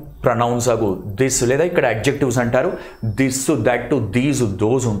 డెమాన్స్ట్రేటివ్ ప్రొనౌన్స్ అగు దిస్, లేదా ఇక్కడ అడ్జెక్టివ్స్ అంటారు, దిస్, దట్, దీస్,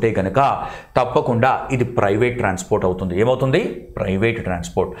 దోస్ ఉంటే కనుక తప్పకుండా ఇది ప్రైవేట్ ట్రాన్స్పోర్ట్ అవుతుంది. ఏమవుతుంది, ప్రైవేట్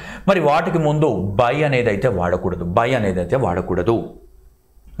ట్రాన్స్పోర్ట్. మరి వాటికి ముందు బై అనేది అయితే వాడకూడదు,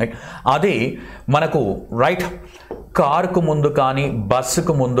 రైట్. అది మనకు రైట్ కార్కు ముందు కానీ,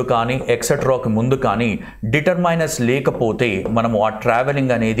 బస్సుకు ముందు కానీ, ఎక్సెట్రాకి ముందు కానీ డిటర్మైనర్స్ లేకపోతే మనము ఆ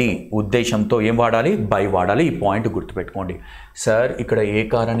ట్రావెలింగ్ అనేది ఉద్దేశంతో ఏం వాడాలి, బై వాడాలి. ఈ పాయింట్ గుర్తుపెట్టుకోండి. సార్ ఇక్కడ ఏ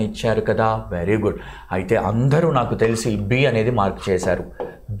కార్ అని ఇచ్చారు కదా, వెరీ గుడ్. అయితే అందరూ నాకు తెలిసి బి అనేది మార్క్ చేశారు.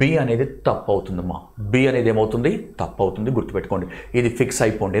 బి అనేది తప్పు అవుతుందమ్మా, బి అనేది ఏమవుతుంది, తప్పు అవుతుంది, గుర్తుపెట్టుకోండి. ఇది ఫిక్స్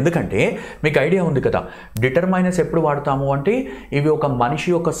అయిపోండి. ఎందుకంటే మీకు ఐడియా ఉంది కదా, డిటర్మైనర్స్ ఎప్పుడు వాడతాము అంటే ఇవి ఒక మనిషి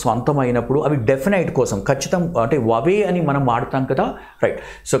యొక్క స్వంతమైనప్పుడు, అవి డెఫినైట్ కోసం ఖచ్చితం అంటే అవే అని మనం వాడతాం కదా, రైట్.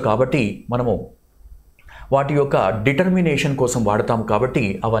 సో కాబట్టి మనము వాటి యొక్క డిటర్మినేషన్ కోసం వాడతాం కాబట్టి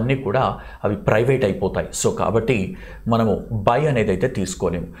అవన్నీ కూడా అవి ప్రైవేట్ అయిపోతాయి. సో కాబట్టి మనము బై అనేది అయితే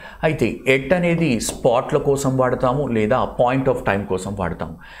తీసుకోలేము. అయితే ఎట్ అనేది స్పాట్ల కోసం వాడతాము లేదా పాయింట్ ఆఫ్ టైం కోసం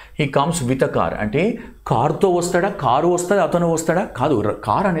వాడతాము. He comes with a car అంటే కార్తో వస్తాడా, కారు వస్తుంది, అతను వస్తాడా, కాదు.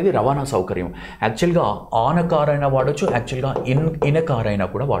 కార్ అనేది రవాణా సౌకర్యం. యాక్చువల్గా ఆన్ అ కార్ అయినా వాడచ్చు, యాక్చువల్గా ఇన్ అ కార్ అయినా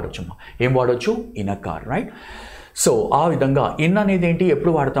కూడా వాడచ్చు. ఏం వాడచ్చు, in a car, right. So ఆ విధంగా ఇన్ అనేది ఏంటి,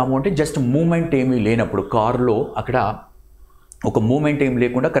 ఎప్పుడు వాడతాము అంటే జస్ట్ మూమెంట్ ఏమీ లేనప్పుడు, కారులో అక్కడ ఒక మూమెంట్ ఏం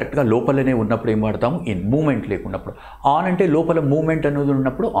లేకుండా కరెక్ట్గా లోపలనే ఉన్నప్పుడు ఏం వాడతాము, ఇన్. మూమెంట్ లేకున్నప్పుడు. ఆన్ అంటే లోపల మూమెంట్ అనేది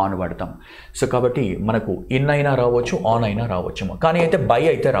ఉన్నప్పుడు ఆన్ వాడతాం. సో కాబట్టి మనకు ఇన్ అయినా రావచ్చు, ఆన్ అయినా రావచ్చు, కానీ అయితే బై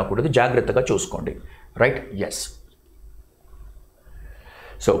అయితే రాకూడదు, జాగ్రత్తగా చూసుకోండి, right. Yes.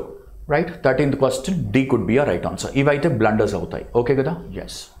 So right, 13th question D could be a right answer. ఇవైతే బ్లండర్స్ అవుతాయి, ఓకే కదా.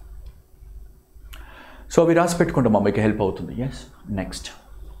 ఎస్. సో అవి రాసి పెట్టుకుంటాం, మీకు హెల్ప్ అవుతుంది. Yes. Next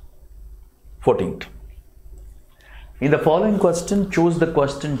 14th. In the following question choose the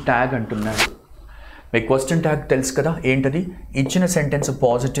question tag అంటున్నాడు. మీకు క్వశ్చన్ ట్యాగ్ తెలుసు కదా, ఏంటది, ఇచ్చిన సెంటెన్స్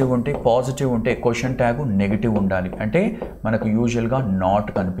పాజిటివ్ ఉంటే క్వశ్చన్ ట్యాగ్ నెగిటివ్ ఉండాలి. అంటే మనకు యూజువల్గా నాట్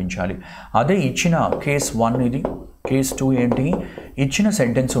కనిపించాలి. అదే ఇచ్చిన కేస్ 1 ఇది, కేస్ 2 ఏంటి, ఇచ్చిన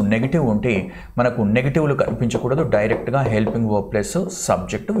సెంటెన్స్ నెగిటివ్ ఉంటే మనకు నెగిటివ్లు కనిపించకూడదు, డైరెక్ట్గా helping verb plus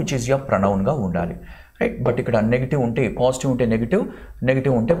subject which is your ప్రొనౌన్గా ఉండాలి, రైట్. బట్ ఇక్కడ నెగిటివ్ ఉంటే పాజిటివ్ ఉంటే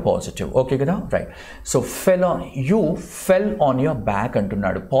నెగిటివ్ ఉంటే పాజిటివ్, ఓకే కదా, right. So you fell on your back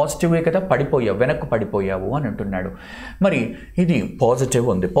అంటున్నాడు. పాజిటివే కదా, వెనక్కు పడిపోయావు అని అంటున్నాడు. మరి ఇది పాజిటివ్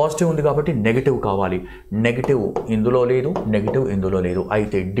ఉంది కాబట్టి నెగిటివ్ కావాలి. నెగిటివ్ ఇందులో లేదు, నెగిటివ్ ఇందులో లేదు.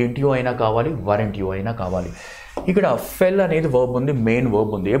 అయితే డింట్ యూ అయినా కావాలి, వరెంట్ యూ అయినా కావాలి. ఇక్కడ ఫెల్ అనేది వర్బ్ ఉంది, మెయిన్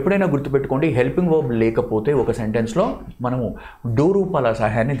వర్బ్ ఉంది. ఎప్పుడైనా గుర్తుపెట్టుకోండి, హెల్పింగ్ వర్బ్ లేకపోతే ఒక సెంటెన్స్లో మనము డూ రూపాల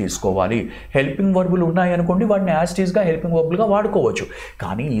సహాయాన్ని తీసుకోవాలి. హెల్పింగ్ వర్బులు ఉన్నాయనుకోండి, వాటిని యాజ్ ఇట్ ఈస్గా హెల్పింగ్ వర్బులుగా వాడుకోవచ్చు.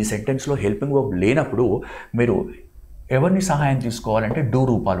 కానీ ఈ సెంటెన్స్లో హెల్పింగ్ వర్బ్ లేనప్పుడు మీరు ఎవరిని సహాయం తీసుకోవాలంటే డూ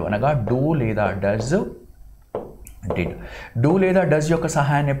రూపాలు, అనగా డూ లేదా డస్, డిడ్. డూ లేదా డస్ యొక్క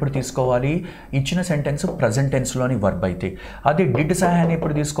సహాయాన్ని ఎప్పుడు తీసుకోవాలి? ఇచ్చిన సెంటెన్స్ ప్రజెంట్ టెన్స్లోని వర్బ్ అయితే. అది డిడ్ సహాయాన్ని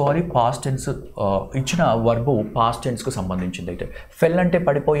ఎప్పుడు తీసుకోవాలి? పాస్ట్ టెన్స్, ఇచ్చిన వర్బు పాస్ట్ టెన్స్కు సంబంధించింది అయితే. ఫెల్ అంటే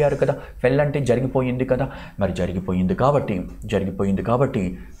పడిపోయారు కదా, ఫెల్ అంటే జరిగిపోయింది కదా, మరి జరిగిపోయింది కాబట్టి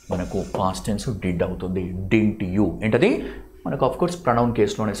మనకు పాస్ట్ టెన్స్ డిడ్ అవుతుంది. డింట్ యూ ఏంటది? మనకు ఆఫ్కోర్స్ ప్రొనౌన్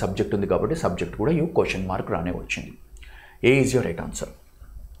కేసులోనే సబ్జెక్ట్ ఉంది కాబట్టి సబ్జెక్ట్ కూడా యూ క్వశ్చన్ మార్క్ రానే వచ్చింది. ఏ is your right answer.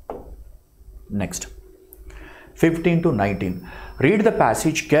 Next 15 to 19. Read the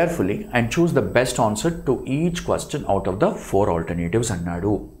passage carefully and choose the best answer to each question out of the 4 alternatives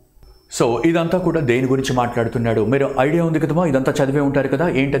అన్నాడు. So ఇదంతా కూడా దేని గురించి మాట్లాడుతున్నాడు? మీరు ఐడియా ఉంది కదమ్మా, ఇదంతా చదివే ఉంటారు కదా.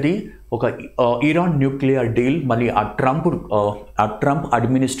 ఏంటది? ఒక ఇరాన్ న్యూక్లియర్ డీల్, మళ్ళీ ఆ ట్రంప్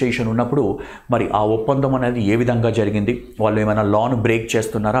అడ్మినిస్ట్రేషన్ ఉన్నప్పుడు మరి ఆ ఒప్పందం అనేది ఏ విధంగా జరిగింది, వాళ్ళు ఏమైనా లాను బ్రేక్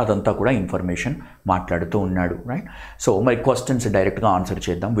చేస్తున్నారా, అదంతా కూడా ఇన్ఫర్మేషన్ మాట్లాడుతూ ఉన్నాడు. రైట్. సో మరి క్వశ్చన్స్ డైరెక్ట్గా ఆన్సర్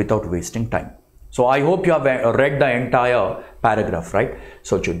చేద్దాం without wasting time. So I hope you have read the entire paragraph, right?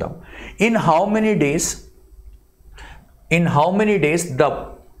 So chuddam. In how many days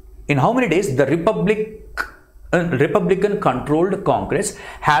the Republican controlled Congress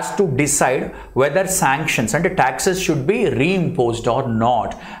has to decide whether sanctions and taxes should be reimposed or not.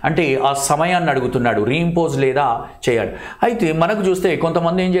 అంటే ఆ సమయాన్ని అడుగుతున్నాడు, reimpose లేదా చేయాలి. అయితే మనకు చూస్తే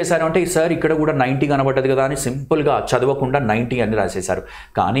కొంతమంది ఏం చేశారు అంటే, సార్ ఇక్కడ కూడా 90 కనబడ్డది కదా అని సింపుల్గా చదవకుండా 90 అని రాసేశారు.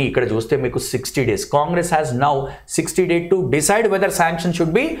 కానీ ఇక్కడ చూస్తే మీకు 60 days, Congress has now 60 days to decide whether sanction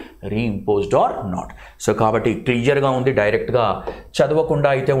should be రీఇంపోజ్డ్ are not. So కాబట్టి క్లియర్గా ఉంది, డైరెక్ట్గా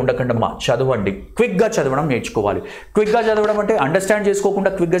చదవకుండా అయితే ఉండకుండా చదవండి, క్విక్గా చదవడం నేర్చుకోవాలి. క్విక్గా చదవడం అంటే అండర్స్టాండ్ చేసుకోకుండా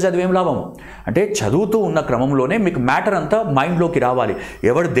క్విక్గా చదివేం లాభము అంటే, చదువుతూ ఉన్న క్రమంలోనే మీకు మ్యాటర్ అంతా మైండ్లోకి రావాలి.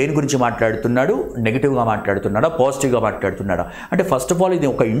 ఎవడు దేని గురించి మాట్లాడుతున్నాడు, నెగిటివ్గా మాట్లాడుతున్నాడా, పాజిటివ్గా మాట్లాడుతున్నాడా అంటే ఫస్ట్ ఆఫ్ ఆల్ ఇది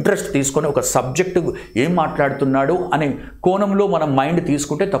ఒక ఇంట్రెస్ట్ తీసుకొని ఒక సబ్జెక్టు ఏం మాట్లాడుతున్నాడు అనే కోణంలో మనం మైండ్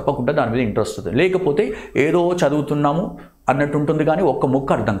తీసుకుంటే తప్పకుండా దాని మీద ఇంట్రెస్ట్ వస్తుంది. లేకపోతే ఏదో చదువుతున్నాము అన్నట్టు ఉంటుంది కానీ ఒక్క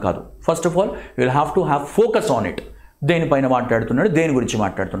ముక్క అర్థం కాదు. First of all you will have to have focus on it. దేనిపైన మాట్లాడుతున్నాడు, దేని గురించి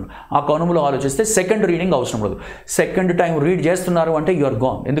మాట్లాడుతున్నాడు, ఆ కోణంలో ఆలోచిస్తే సెకండ్ రీడింగ్ అవసరం లేదు. సెకండ్ టైం రీడ్ చేస్తున్నారు అంటే యు ఆర్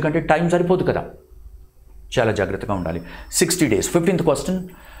గాన్, ఎందుకంటే టైం సరిపోదు కదా. చాలా జాగ్రత్తగా ఉండాలి. 60 days. 15th question,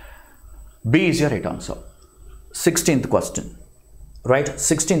 B is your right answer. 16th question, right?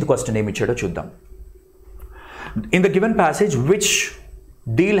 16th question ఏమి ఇచ్చాడో చూద్దాం. In the given passage, which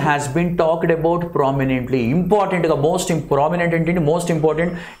deal has been talked about prominently? ఇంపార్టెంట్గా మోస్ట్ ప్రామినెంట్ ఏంటంటే మోస్ట్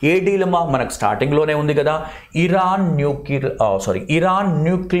ఇంపార్టెంట్ ఏ డీల్ అమ్మా? మనకు స్టార్టింగ్లోనే ఉంది కదా, Iran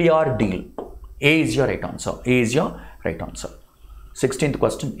nuclear deal. A is your right answer. A is your right answer. 16th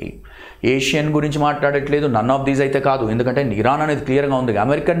question A. Asian గురించి మాట్లాడట్లేదు, none of these అయితే కాదు, ఎందుకంటే ఇరాన్ అనేది క్లియర్గా ఉంది.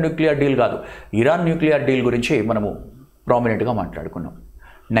 అమెరికన్ న్యూక్లియర్ డీల్ కాదు, ఇరాన్ న్యూక్లియర్ డీల్ గురించి మనము ప్రామినెంట్గా మాట్లాడుకున్నాం.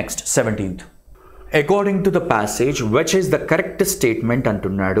 Next 17th. According to the passage, which is the correct statement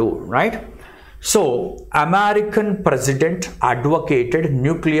అంటున్నాడు, right? So American president advocated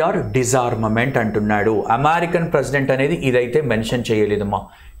nuclear disarmament అంటున్నాడు. అమెరికన్ ప్రెసిడెంట్ అనేది ఇదైతే మెన్షన్ చేయలేదమ్మా,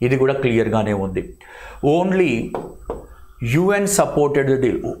 ఇది కూడా క్లియర్గానే ఉంది. Only UN supported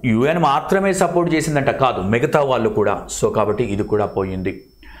deal, UN మాత్రమే సపోర్ట్ చేసిందంట కాదు, మిగతా వాళ్ళు కూడా. సో కాబట్టి ఇది కూడా పోయింది.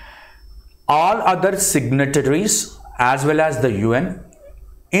 All other సిగ్నటరీస్ as well as the UN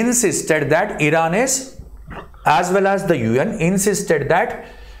insisted that Iran is, as well as the UN insisted that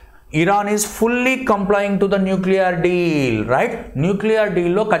Iran is fully complying to the nuclear deal, right? Nuclear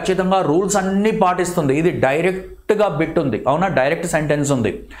deal లో ఖచ్చితంగా రూల్స్ అన్ని పాటిస్తుంది. ఇది డైరెక్ట్గా bit ఉంది, అవునా, direct sentence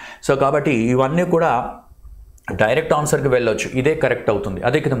ఉంది. So కాబట్టి ఇవన్నీ కూడా డైరెక్ట్ ఆన్సర్కి వెళ్ళొచ్చు, ఇదే కరెక్ట్ అవుతుంది.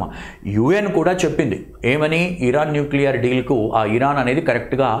 అదే కదమ్మా, యుఎన్ కూడా చెప్పింది ఏమని, ఇరాన్ న్యూక్లియర్ డీల్కు ఆ ఇరాన్ అనేది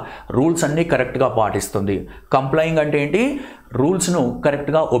కరెక్ట్గా రూల్స్ అన్నీ కరెక్ట్గా పాటిస్తుంది. కంప్లయింగ్ అంటే ఏంటి? రూల్స్ను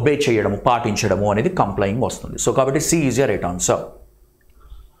కరెక్ట్గా ఒబే చేయడము, పాటించడము అనేది కంప్లయింగ్ వస్తుంది. సో కాబట్టి C is your right answer.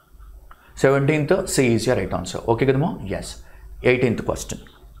 17th C is your right answer. Okay కదమ్మా. Yes. 18th question,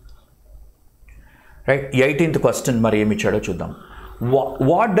 right? 18th question మరి ఏమి ఇచ్చాడో చూద్దాం.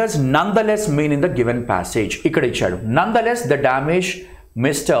 What does nonetheless mean in the given passage? ఇక్కడ ఇచ్చాడు nonetheless the damage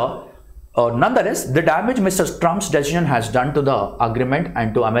Mr. Trump's decision has done to the agreement and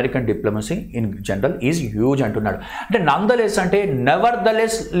to American diplomacy in general is huge అంటున్నాడు. అంటే nonetheless అంటే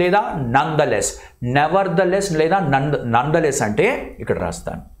nevertheless లేదా nonetheless అంటే ఇక్కడ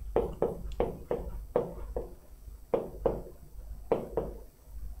రాస్తాను.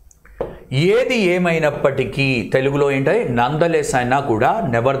 ఏది ఏమైనప్పటికీ తెలుగులో ఏంటంటే నందలెస్ అన్నా కూడా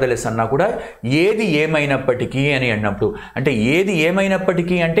నెవర్దలెస్ అన్నా కూడా ఏది ఏమైనప్పటికీ అని అన్నప్పుడు అంటే ఏది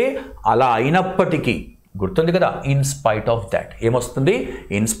ఏమైనప్పటికీ అంటే అలా అయినప్పటికీ గుర్తుంది కదా ఇన్ స్పైట్ ఆఫ్ దాట్ ఏమొస్తుంది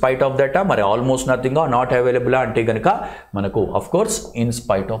ఇన్ స్పైట్ ఆఫ్ దట్ మరి ఆల్మోస్ట్ నథింగ్ నాట్ అవైలబుల్ అంటే కనుక మనకు of course in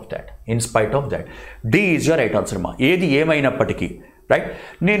spite of that D is your right answer మా ఏది ఏమైనప్పటికీ రైట్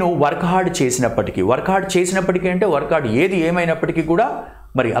నేను వర్క్ హార్డ్ చేసినప్పటికీ అంటే వర్క్ హార్డ్ ఏది ఏమైనప్పటికీ కూడా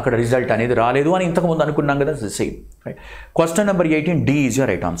మరి అక్కడ రిజల్ట్ అనేది రాలేదు అని ఇంతకుముందు అనుకున్నాం కదా same right question number 18 D is your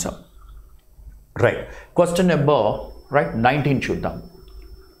right answer right question number right 19 చూద్దాం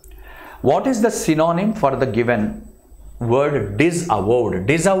what is the synonym for the given word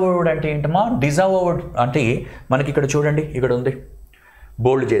డిజవోర్డ్ అంటే ఏంటమ్మా డిజవోర్డ్ అంటే మనకి ఇక్కడ చూడండి ఇక్కడ ఉంది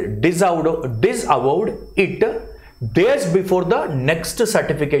బోల్డ్ చేసి డిజవోర్డ్ it days before the next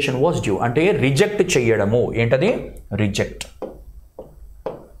certification was due అంటే రిజెక్ట్ చేయడము ఏంటది రిజెక్ట్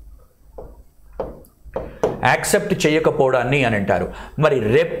యాక్సెప్ట్ చేయకపోవడాన్ని అని అంటారు మరి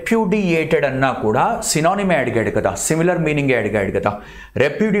రెప్యూడియేటెడ్ అన్నా కూడా సినానిమే అడిగాడు కదా సిమిలర్ మీనింగ్ అడిగాడు కదా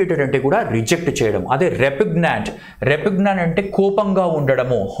రెప్యూడియేటెడ్ అంటే కూడా రిజెక్ట్ చేయడం అదే రెపిగ్నాంట్ అంటే కోపంగా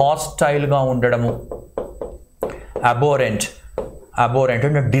ఉండడము హాస్టైల్గా ఉండడము అబోరెంట్ అంటే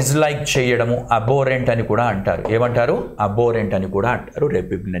డిస్లైక్ చేయడము అబోరెంట్ అని కూడా అంటారు ఏమంటారు అబోరెంట్ అని కూడా అంటారు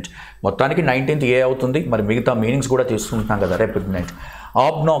రెపిగ్నెంట్ మొత్తానికి 19th ఏ అవుతుంది మరి మిగతా మీనింగ్స్ కూడా తీసుకుంటున్నాం కదా రెపిగ్నెంట్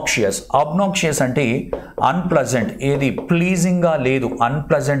ఆబ్నాక్షియస్ అంటే అన్ప్లజెంట్ ఏది ప్లీజింగ్గా లేదు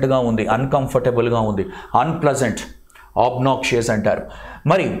అన్ప్లజెంట్గా ఉంది అన్కంఫర్టబుల్గా ఉంది అన్ప్లజెంట్ ఆబ్నాక్షియస్ అంటారు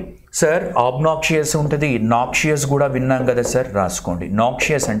మరి సార్ ఆబ్నాక్షియస్ ఉంటుంది నాక్షియస్ కూడా విన్నాం కదా సార్ రాసుకోండి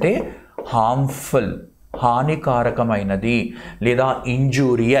నాక్షియస్ అంటే హార్మ్ఫుల్ హానికారకమైనది లేదా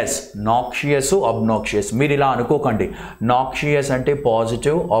ఇంజూరియస్ నాక్షియస్ అబ్నాక్షియస్ మీరు ఇలా అనుకోకండి నాక్షియస్ అంటే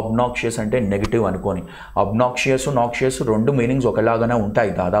పాజిటివ్ అబ్నాక్షియస్ అంటే నెగిటివ్ అనుకోని అబ్నాక్షియస్ నాక్షియస్ రెండు మీనింగ్స్ ఒకలాగానే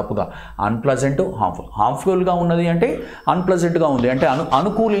ఉంటాయి దాదాపుగా అన్ప్లజెంట్ హార్మ్ఫుల్గా ఉన్నది అంటే అన్ప్లజెంట్గా ఉంది అంటే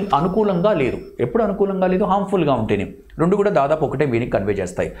అనుకూలంగా లేదు ఎప్పుడు అనుకూలంగా లేదు హార్మ్ఫుల్గా ఉంటేనే రెండు కూడా దాదాపు ఒకటే మీనింగ్ కన్వే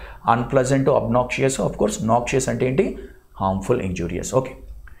చేస్తాయి అన్ప్లజెంట్ అబ్నాక్షియస్ ఆఫ్ కోర్స్ నాక్షియస్ అంటే ఏంటి హార్మ్ఫుల్ ఇంజూరియస్ ఓకే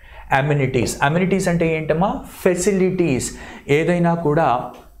అమ్యూనిటీస్ అంటే ఏంటమ్మా ఫెసిలిటీస్ ఏదైనా కూడా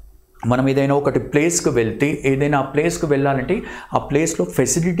మనం ఏదైనా ఒకటి ప్లేస్కి వెళ్తే ఏదైనా ఆ ప్లేస్కి వెళ్ళాలంటే ఆ ప్లేస్లో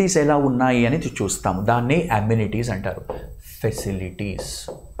ఫెసిలిటీస్ ఎలా ఉన్నాయి అని చూస్తాము దాన్ని అమ్యూనిటీస్ అంటారు facilities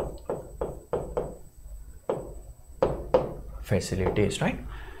right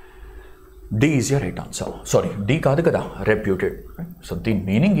D is your right answer sorry D కాదు కదా రెప్యూటెడ్ సో దీని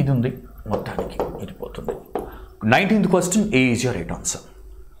మీనింగ్ ఇది ఉంది మొత్తానికి ఇది పోతుంది 19th question A is your right answer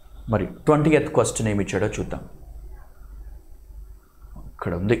మరి 20th క్వశ్చన్ ఏమి ఇచ్చాడో చూద్దాం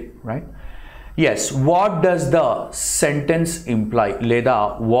ఇక్కడ ఉంది right yes what does the sentence imply లేదా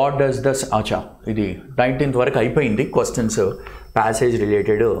వాట్ డస్ ద ఇది 19th వరకు అయిపోయింది క్వశ్చన్స్ ప్యాసేజ్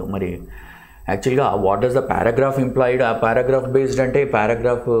రిలేటెడ్ మరి యాక్చువల్గా what does the paragraph implied ఆ పారాగ్రాఫ్ బేస్డ్ అంటే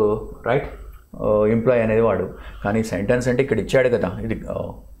పారాగ్రాఫ్ రైట్ ఇంప్లాయ్ అనేది వాడు కానీ సెంటెన్స్ అంటే ఇక్కడ ఇచ్చాడు కదా ఇది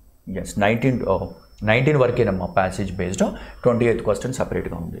yes 19 వరకేనమ్మా passage based 28th question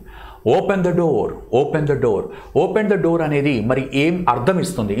సపరేట్గా ఉంది ఓపెన్ ద డోర్ అనేది మరి ఏం అర్థం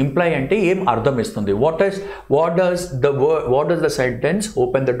ఇస్తుంది ఇంప్లాయ్ అంటే ఏం అర్థం ఇస్తుంది what does the sentence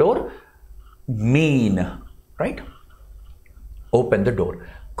open the door mean right open the door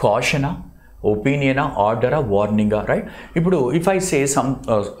కాషనా ఒపీనియనా ఆర్డరా వార్నింగా right ఇప్పుడు if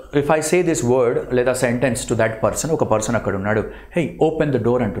I say this word లేదా సెంటెన్స్ టు దట్ పర్సన్ ఒక పర్సన్ అక్కడ ఉన్నాడు హే ఓపెన్ ద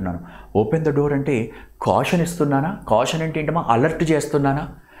డోర్ అంటున్నాను ఓపెన్ ద డోర్ అంటే కాషన్ ఇస్తున్నానా కాషన్ అంటే ఏంటమ్మా alert చేస్తున్నానా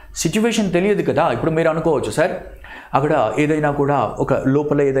సిచ్యువేషన్ తెలియదు కదా ఇప్పుడు మీరు అనుకోవచ్చు సార్ అక్కడ ఏదైనా కూడా ఒక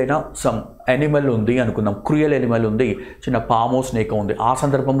లోపల ఏదైనా సమ్ యానిమల్ ఉంది అనుకుందాం క్రూయల్ యానిమల్ ఉంది చిన్న పాము స్నేక్ ఉంది ఆ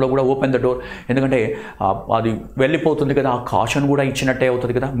సందర్భంలో కూడా ఓపెన్ ద డోర్ ఎందుకంటే అది వెళ్ళిపోతుంది కదా ఆ కాషన్ కూడా ఇచ్చినట్టే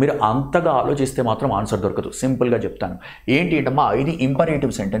అవుతుంది కదా మీరు అంతగా ఆలోచిస్తే మాత్రం ఆన్సర్ దొరకదు సింపుల్గా చెప్తాను ఏంటి ఏంటమ్మా ఇది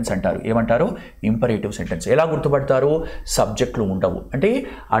ఇంపరేటివ్ సెంటెన్స్ అంటారు ఏమంటారు ఇంపరేటివ్ సెంటెన్స్ ఎలా గుర్తుపడతారు సబ్జెక్టులు ఉండవు అంటే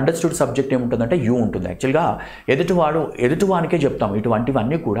అండర్స్టూడ్ సబ్జెక్ట్ ఏముంటుందంటే యూ ఉంటుంది యాక్చువల్గా ఎదుటివానికే చెప్తాం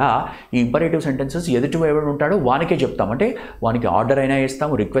ఇటువంటివన్నీ కూడా ఈ ఇంపరేటివ్ సెంటెన్సెస్ ఎవడు ఉంటాడో వానికే చెప్తాం అంటే వానికి ఆర్డర్ అయినా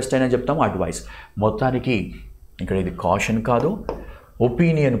ఇస్తాము రిక్వెస్ట్ అయినా చెప్తాము అడ్వైస్ మొత్తానికి ఇక్కడ ఇది కాషన్ కాదు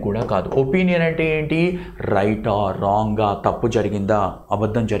ఒపీనియన్ కూడా కాదు ఒపీనియన్ అంటే ఏంటి రైటా రాంగా తప్పు జరిగిందా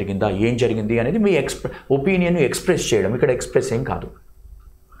అబద్ధం జరిగిందా ఏం జరిగింది అనేది మీ ఒపీనియన్ ఎక్స్ప్రెస్ చేయడం ఇక్కడ ఎక్స్ప్రెస్ ఏం కాదు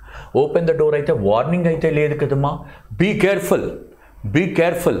ఓపెన్ ద డోర్ అయితే వార్నింగ్ అయితే లేదు కదమ్మా be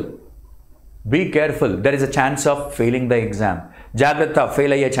careful there is a chance of failing the exam జాగ్రత్త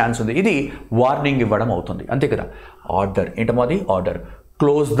ఫెయిల్ అయ్యే ఛాన్స్ ఉంది ఇది వార్నింగ్ ఇవ్వడం అవుతుంది అంతే కదా order ఏంటమాది order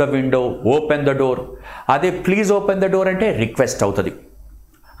close the window open the door అదే ప్లీజ్ ఓపెన్ ద డోర్ అంటే రిక్వెస్ట్ అవుతుంది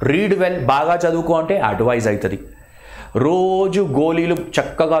రీడ్ వెల్ బాగా చదువుకో అంటే అడ్వైజ్ అవుతుంది రోజు గోళీలు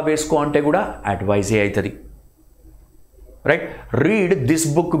చక్కగా వేసుకో అంటే కూడా అడ్వైజే అవుతుంది. Right, read this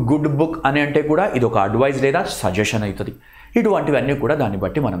book good book అని అంటే కూడా ఇది ఒక అడ్వైజ్ లేదా సజెషన్ అవుతుంది. ఇటువంటివన్నీ కూడా దాన్ని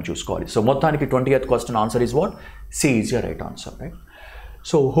బట్టి మనం చూసుకోవాలి. సో మొత్తానికి 20th question answer is what? C is your right answer. Right.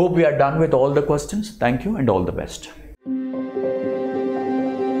 So hope we are done with all the questions. Thank you and all the best.